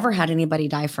 I've never had anybody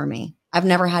die for me. I've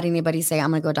never had anybody say,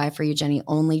 I'm going to go die for you, Jenny.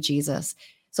 Only Jesus.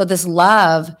 So this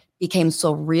love became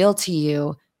so real to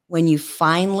you when you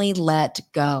finally let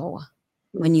go.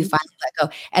 When you finally let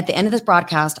go. At the end of this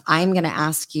broadcast, we're going to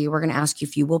ask you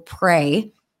if you will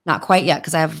pray. Not quite yet,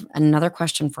 because I have another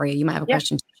question for you. You might have a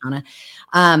question too,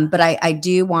 Shauna. But I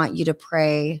do want you to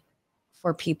pray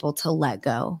for people to let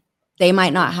go. They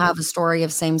might not have a story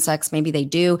of same sex. Maybe they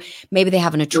do. Maybe they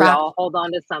have an attraction. We all hold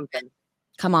on to something.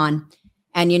 Come on.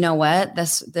 And you know what?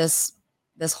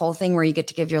 This whole thing where you get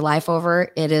to give your life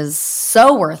over, it is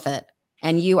so worth it.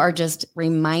 And you are just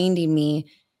reminding me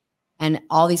and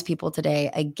all these people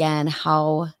today, again,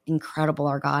 how incredible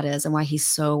our God is and why he's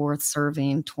so worth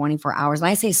serving 24 hours. And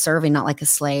I say serving, not like a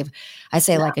slave. I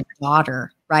say like a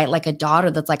daughter, right? Like a daughter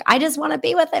that's like, I just want to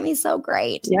be with him. He's so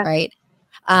great, right?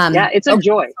 It's a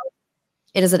joy.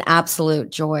 It is an absolute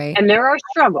joy. And there are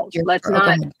struggles.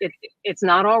 It's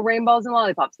not all rainbows and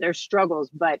lollipops. There's struggles,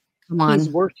 but he's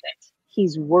worth it.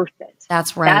 He's worth it.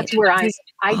 That's right. That's where I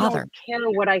don't care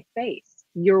what I face.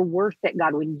 You're worth it,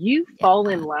 God. When you fall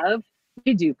in love,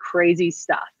 you do crazy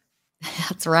stuff.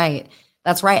 That's right.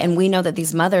 That's right. And we know that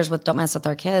these mothers Don't Mess With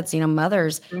Our Kids,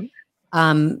 mothers,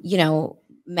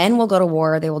 men will go to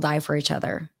war. They will die for each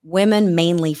other. Women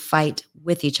mainly fight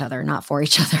with each other, not for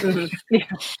each other.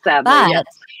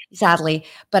 Sadly.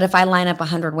 But if I line up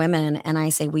 100 women and I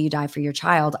say, will you die for your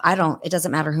child? It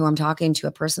doesn't matter who I'm talking to,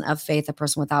 a person of faith, a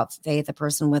person without faith, a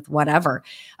person with whatever.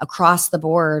 Across the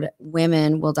board,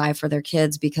 women will die for their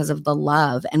kids because of the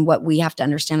love. And what we have to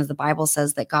understand is the Bible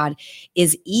says that God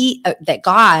is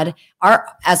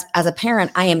as a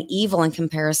parent, I am evil in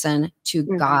comparison to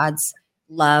God's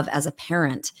love as a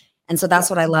parent. And so that's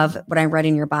what I love, what I read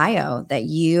in your bio, that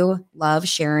you love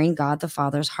sharing God the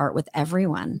Father's heart with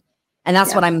everyone. And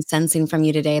that's what I'm sensing from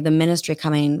you today. The ministry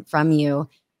coming from you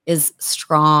is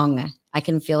strong. I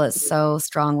can feel it so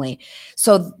strongly.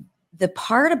 So the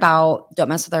part about Don't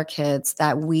Mess With Our Kids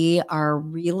that we are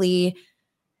really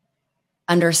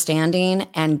understanding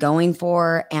and going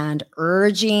for and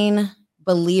urging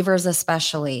believers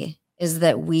especially is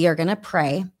that we are going to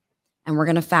pray and we're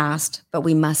going to fast, but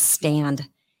we must stand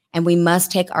and we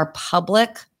must take our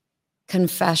public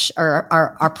confession or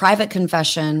our private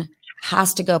confession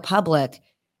has to go public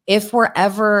if we're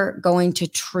ever going to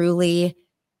truly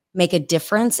make a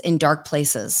difference in dark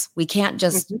places. We can't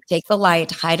just take the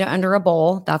light, hide it under a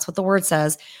bowl. That's what the word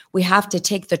says. We have to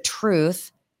take the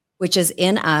truth, which is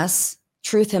in us.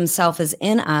 Truth himself is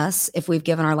in us if we've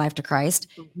given our life to Christ.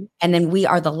 And then we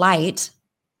are the light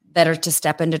that are to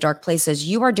step into dark places.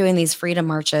 You are doing these freedom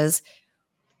marches.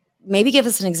 Maybe give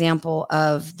us an example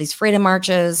of these freedom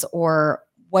marches, or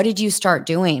what did you start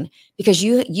doing? Because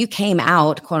you came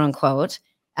out, quote unquote,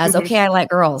 as, okay, I like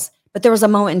girls. But there was a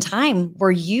moment in time where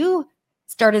you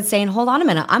started saying, hold on a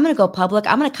minute, I'm going to go public.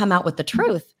 I'm going to come out with the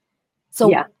truth.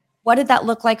 So what did that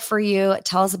look like for you?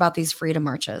 Tell us about these freedom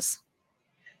marches.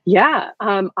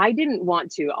 I didn't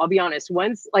want to, I'll be honest.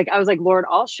 Once, I was like, Lord,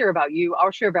 I'll share about you.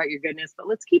 I'll share about your goodness, but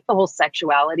let's keep the whole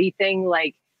sexuality thing.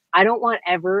 I don't want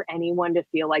ever anyone to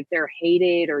feel like they're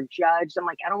hated or judged. I'm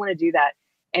like, I don't want to do that.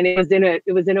 And it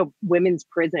was in a women's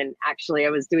prison. Actually, I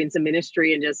was doing some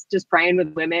ministry and just praying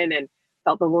with women and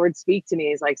felt the Lord speak to me.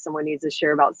 He's like, someone needs to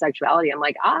share about sexuality. I'm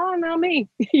like, not me.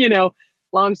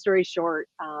 Long story short,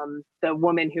 the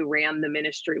woman who ran the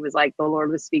ministry was like, the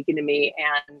Lord was speaking to me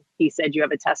and he said, you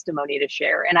have a testimony to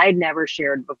share. And I had never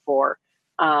shared before.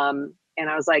 And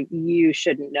I was like, you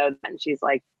shouldn't know that. And she's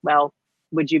like, well,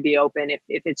 would you be open? If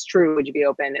it's true, would you be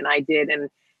open? And I did.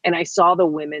 And I saw the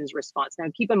women's response. Now,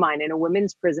 keep in mind, in a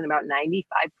women's prison, about 95%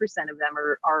 of them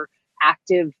are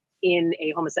active in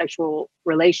a homosexual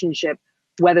relationship,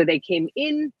 whether they came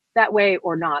in that way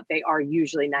or not. They are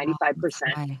usually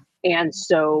 95%. And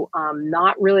so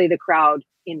not really the crowd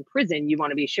in prison you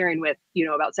want to be sharing with,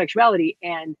 about sexuality.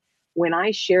 And when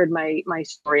I shared my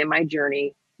story and my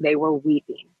journey, they were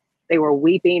weeping. They were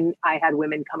weeping. I had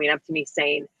women coming up to me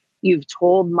saying, "You've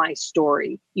told my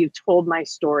story. You've told my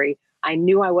story. I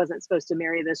knew I wasn't supposed to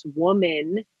marry this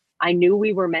woman. I knew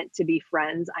we were meant to be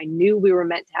friends. I knew we were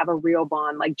meant to have a real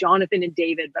bond, like Jonathan and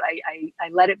David, but I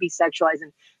let it be sexualized."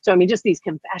 And so, I mean, just these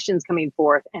confessions coming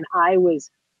forth, and I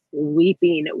was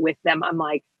weeping with them. I'm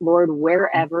like, Lord,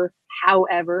 wherever,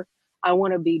 however, I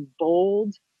want to be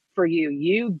bold for you.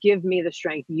 You give me the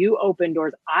strength. You open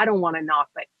doors. I don't want to knock,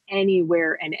 but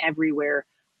anywhere and everywhere,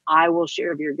 I will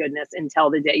share of your goodness until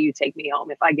the day you take me home.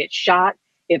 If I get shot,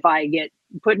 if I get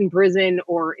put in prison,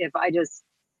 or if I just,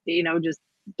 just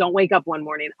don't wake up one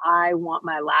morning, I want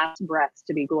my last breaths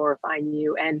to be glorifying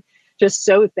you. And just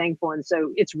so thankful. And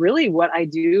so it's really what I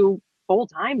do full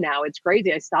time now. It's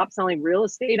crazy. I stopped selling real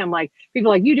estate. I'm like,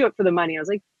 people are like, you do it for the money. I was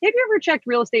like, have you ever checked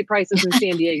real estate prices in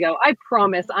San Diego? I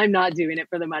promise I'm not doing it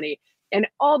for the money. And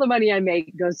all the money I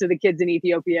make goes to the kids in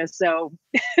Ethiopia. So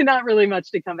not really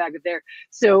much to come back with there.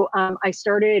 So I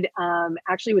started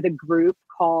actually with a group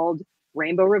called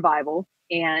Rainbow Revival.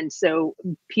 And so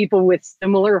people with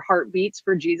similar heartbeats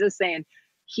for Jesus, saying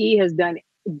he has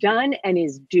done and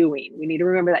is doing. We need to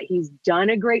remember that he's done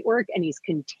a great work and he's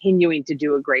continuing to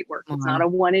do a great work. It's not a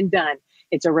one and done.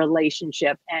 It's a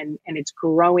relationship, and it's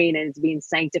growing, and it's being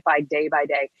sanctified day by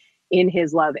day in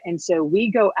his love. And so we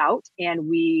go out and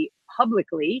we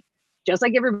publicly, just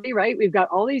like everybody, right? We've got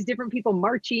all these different people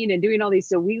marching and doing all these.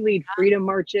 So we lead freedom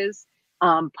marches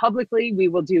publicly. We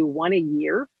will do one a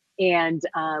year. And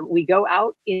we go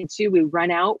out we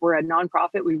run out, we're a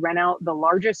nonprofit. We rent out the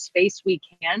largest space we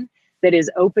can that is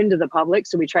open to the public.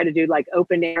 So we try to do like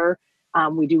open air.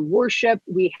 We do worship.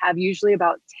 We have usually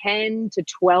about 10 to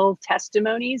 12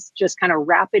 testimonies, just kind of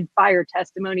rapid fire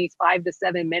testimonies, 5 to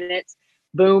 7 minutes.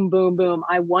 Boom, boom, boom.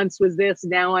 I once was this,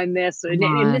 now I'm this. And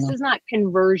this is not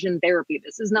conversion therapy.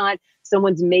 This is not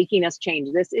someone's making us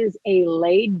change. This is a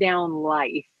laid down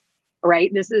life,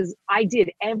 right? I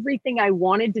did everything I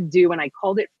wanted to do, and I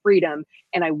called it freedom,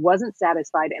 and I wasn't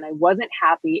satisfied, and I wasn't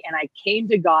happy. And I came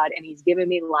to God, and he's given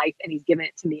me life, and he's given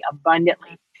it to me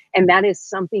abundantly. And that is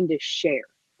something to share.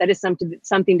 That is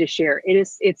something to share.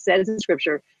 It says in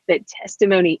scripture that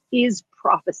testimony is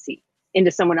prophecy into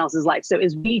someone else's life. So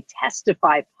as we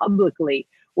testify publicly,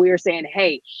 we are saying,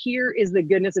 hey, here is the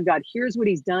goodness of God. Here's what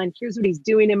he's done. Here's what he's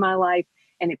doing in my life.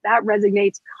 And if that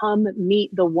resonates, come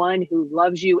meet the one who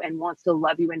loves you and wants to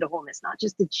love you into wholeness, not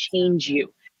just to change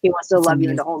you. He wants to love you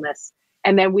into wholeness.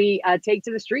 And then we take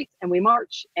to the streets and we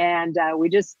march, and we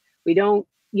don't,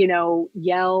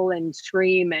 yell and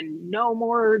scream and no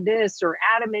more this, or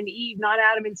Adam and Eve, not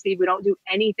Adam and Steve. We don't do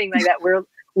anything like that.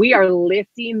 We are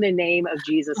lifting the name of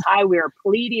Jesus high. We are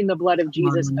pleading the blood of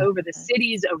Jesus over the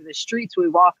cities, over the streets we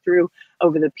walk through,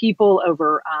 over the people,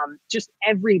 over just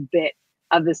every bit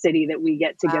of the city that we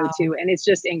get to go to. And it's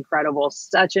just incredible.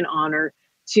 Such an honor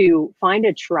to find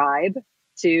a tribe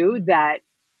too that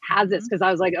has this. Cause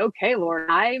I was like, okay, Lord,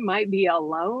 I might be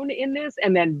alone in this.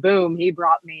 And then boom, he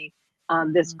brought me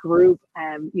this group,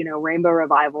 Rainbow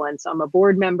Revival. And so I'm a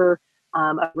board member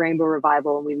of Rainbow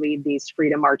Revival, and we lead these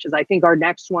freedom marches. I think our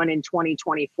next one in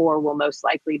 2024 will most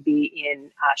likely be in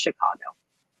Chicago.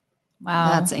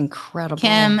 Wow. That's incredible.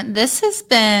 Kim, this has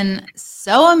been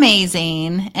so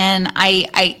amazing. And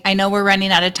I know we're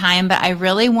running out of time, but I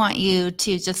really want you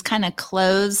to just kind of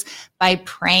close by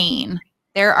praying.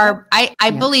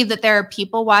 I believe that there are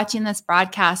people watching this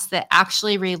broadcast that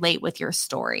actually relate with your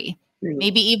story. Mm-hmm.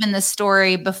 Maybe even the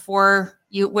story before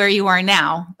you, where you are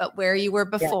now, but where you were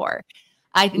before.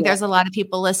 Yeah. I think there's a lot of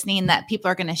people listening that people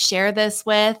are going to share this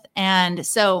with. And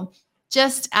so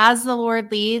just as the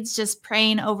Lord leads, just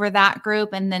praying over that group,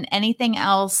 and then anything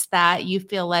else that you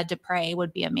feel led to pray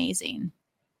would be amazing.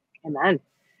 Amen.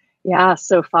 Yeah.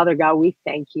 So Father God, we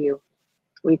thank you.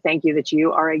 We thank you that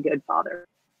you are a good Father,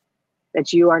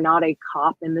 that you are not a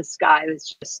cop in the sky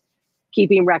that's just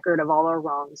keeping record of all our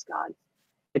wrongs, God,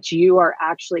 that you are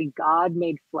actually God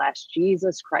made flesh,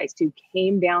 Jesus Christ, who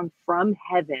came down from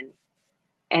heaven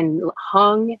and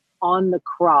hung on the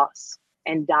cross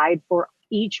and died for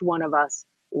each one of us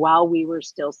while we were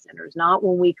still sinners, not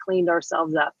when we cleaned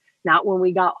ourselves up, not when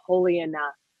we got holy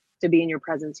enough to be in your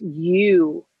presence.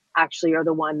 You actually are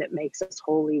the one that makes us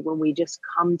holy when we just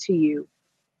come to you,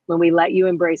 when we let you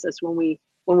embrace us, when we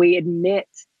admit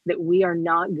that we are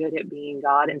not good at being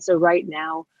God. And so right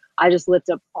now, I just lift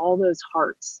up all those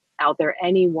hearts out there.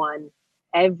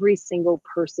 Every single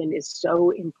person is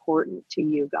so important to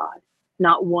you, God.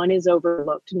 Not one is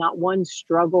overlooked, not one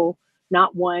struggle,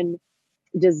 not one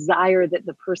desire that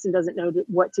the person doesn't know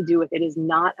what to do with. It is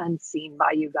not unseen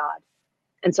by you, God.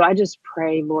 And so I just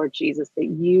pray, Lord Jesus, that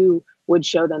you would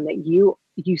show them that you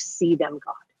see them,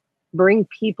 God, Bring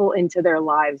people into their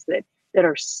lives that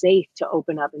are safe to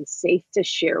open up and safe to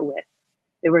share with.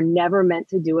 They were never meant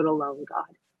to do it alone,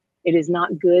 God. It is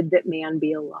not good that man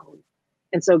be alone.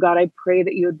 And so, God, I pray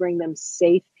that you would bring them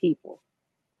safe people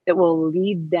that will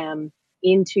lead them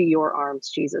into your arms,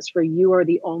 Jesus, for you are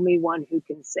the only one who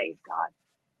can save, God.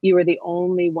 You are the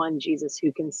only one, Jesus,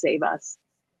 who can save us.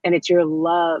 And it's your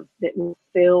love that will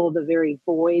fill the very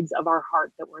voids of our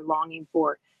heart that we're longing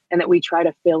for and that we try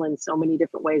to fill in so many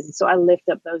different ways. And so I lift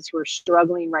up those who are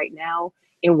struggling right now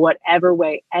in whatever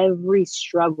way. Every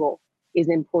struggle is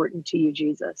important to you,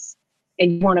 Jesus.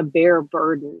 And you want to bear a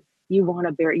burden. You've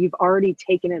already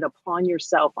taken it upon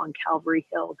yourself on Calvary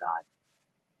Hill, God.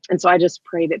 And so I just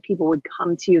pray that people would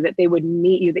come to you, that they would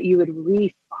meet you, that you would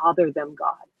refather them,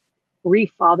 God.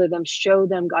 Refather them, show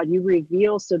them, God. You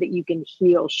reveal so that you can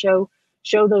heal. Show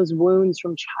those wounds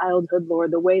from childhood,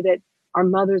 Lord, the way that our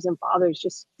mothers and fathers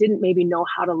just didn't maybe know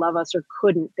how to love us or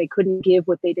couldn't. They couldn't give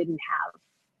what they didn't have.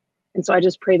 And so I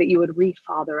just pray that you would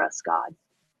refather us, God.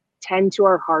 Tend to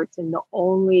our hearts in the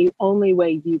only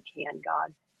way you can,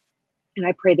 God. And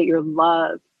I pray that your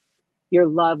love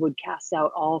would cast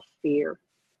out all fear,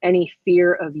 any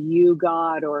fear of you,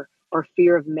 God, or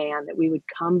fear of man, that we would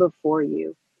come before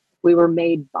you. We were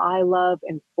made by love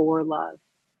and for love.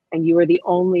 And you are the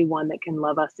only one that can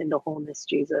love us into wholeness,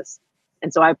 Jesus.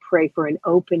 And so I pray for an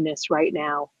openness right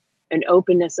now, an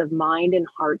openness of mind and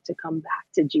heart to come back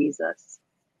to Jesus,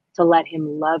 to let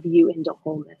him love you into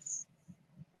wholeness,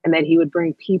 and that he would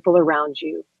bring people around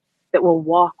you that will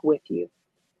walk with you,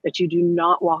 that you do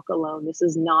not walk alone. This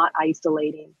is not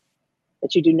isolating,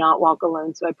 that you do not walk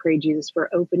alone. So I pray, Jesus, for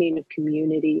opening of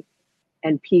community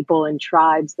and people and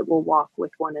tribes that will walk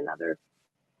with one another.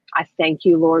 I thank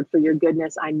you, Lord, for your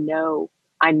goodness. I know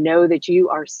that you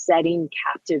are setting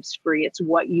captives free. It's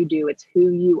what you do. It's who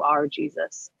you are,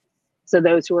 Jesus. So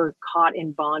those who are caught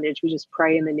in bondage, we just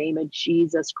pray in the name of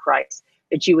Jesus Christ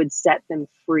that you would set them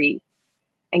free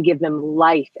and give them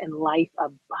life and life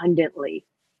abundantly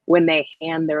when they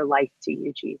hand their life to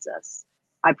you, Jesus.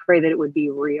 I pray that it would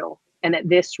be real and that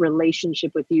this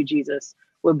relationship with you, Jesus,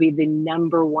 will be the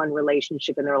number one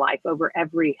relationship in their life, over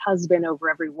every husband, over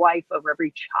every wife, over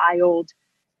every child.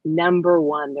 Number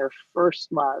one, their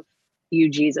first love, you,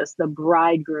 Jesus, the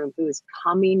bridegroom who is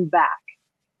coming back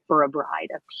for a bride,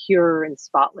 a pure and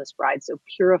spotless bride. So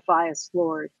purify us,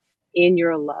 Lord, in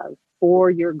your love,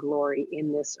 for your glory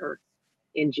in this earth,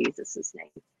 in Jesus'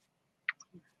 name.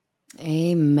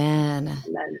 Amen.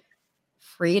 Amen.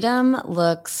 Freedom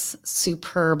looks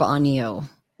superb on you.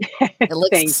 It looks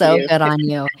Thank so you. good on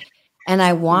you. And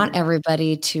I want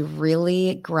everybody to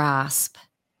really grasp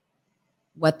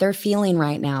what they're feeling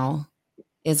right now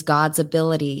is God's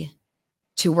ability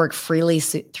to work freely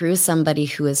through somebody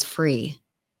who is free.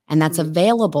 And that's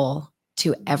available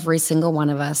to every single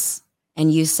one of us.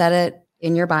 And you said it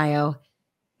in your bio.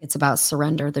 It's about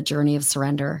surrender, the journey of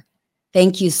surrender.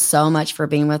 Thank you so much for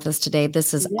being with us today.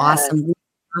 This is awesome. We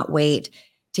cannot wait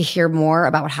to hear more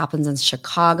about what happens in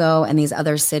Chicago and these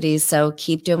other cities. So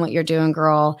keep doing what you're doing,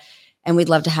 girl. And we'd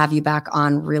love to have you back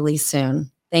on really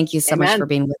soon. Thank you so much for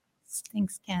being with us.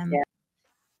 Thanks, Kim. Yeah.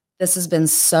 This has been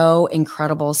so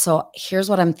incredible. So here's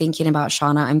what I'm thinking about,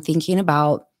 Shauna. I'm thinking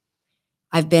about,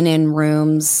 I've been in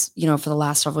rooms, for the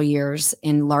last several years,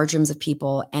 in large rooms of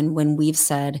people. And when we've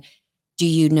said, do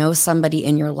you know somebody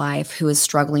in your life who is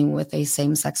struggling with a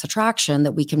same-sex attraction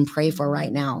that we can pray for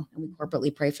right now? And we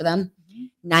corporately pray for them.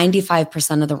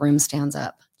 95% of the room stands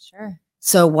up. Sure.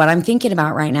 So what I'm thinking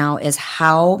about right now is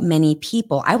how many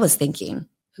people, I was thinking,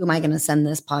 who am I going to send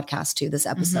this podcast to, this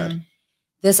episode?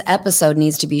 This episode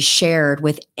needs to be shared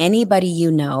with anybody you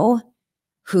know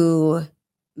who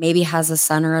maybe has a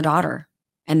son or a daughter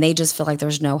and they just feel like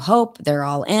there's no hope. They're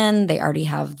all in. They already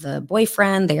have the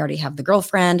boyfriend. They already have the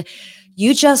girlfriend.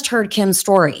 You just heard Kim's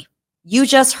story. You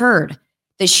just heard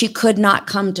that she could not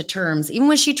come to terms. Even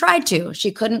when she tried to,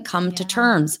 she couldn't come to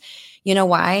terms. You know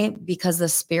why? Because the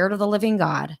Spirit of the living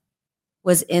God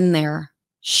was in there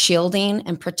shielding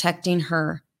and protecting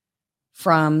her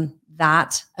from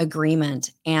that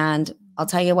agreement. And I'll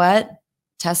tell you what,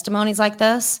 testimonies like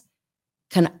this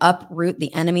can uproot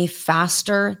the enemy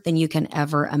faster than you can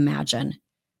ever imagine.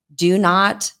 Do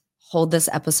not hold this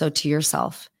episode to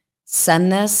yourself.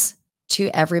 Send this to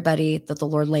everybody that the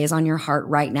Lord lays on your heart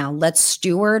right now. Let's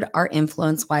steward our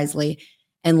influence wisely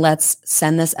and let's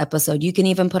send this episode. You can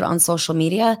even put it on social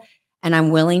media, and I'm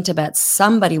willing to bet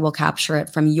somebody will capture it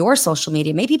from your social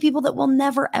media. Maybe people that will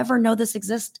never, ever know this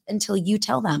exists until you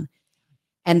tell them.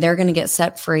 And they're going to get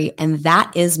set free. And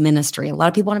that is ministry. A lot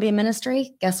of people want to be in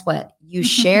ministry. Guess what? You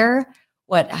share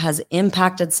what has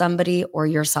impacted somebody or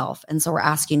yourself. And so we're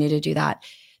asking you to do that.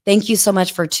 Thank you so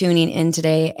much for tuning in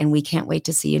today, and we can't wait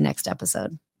to see you next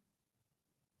episode.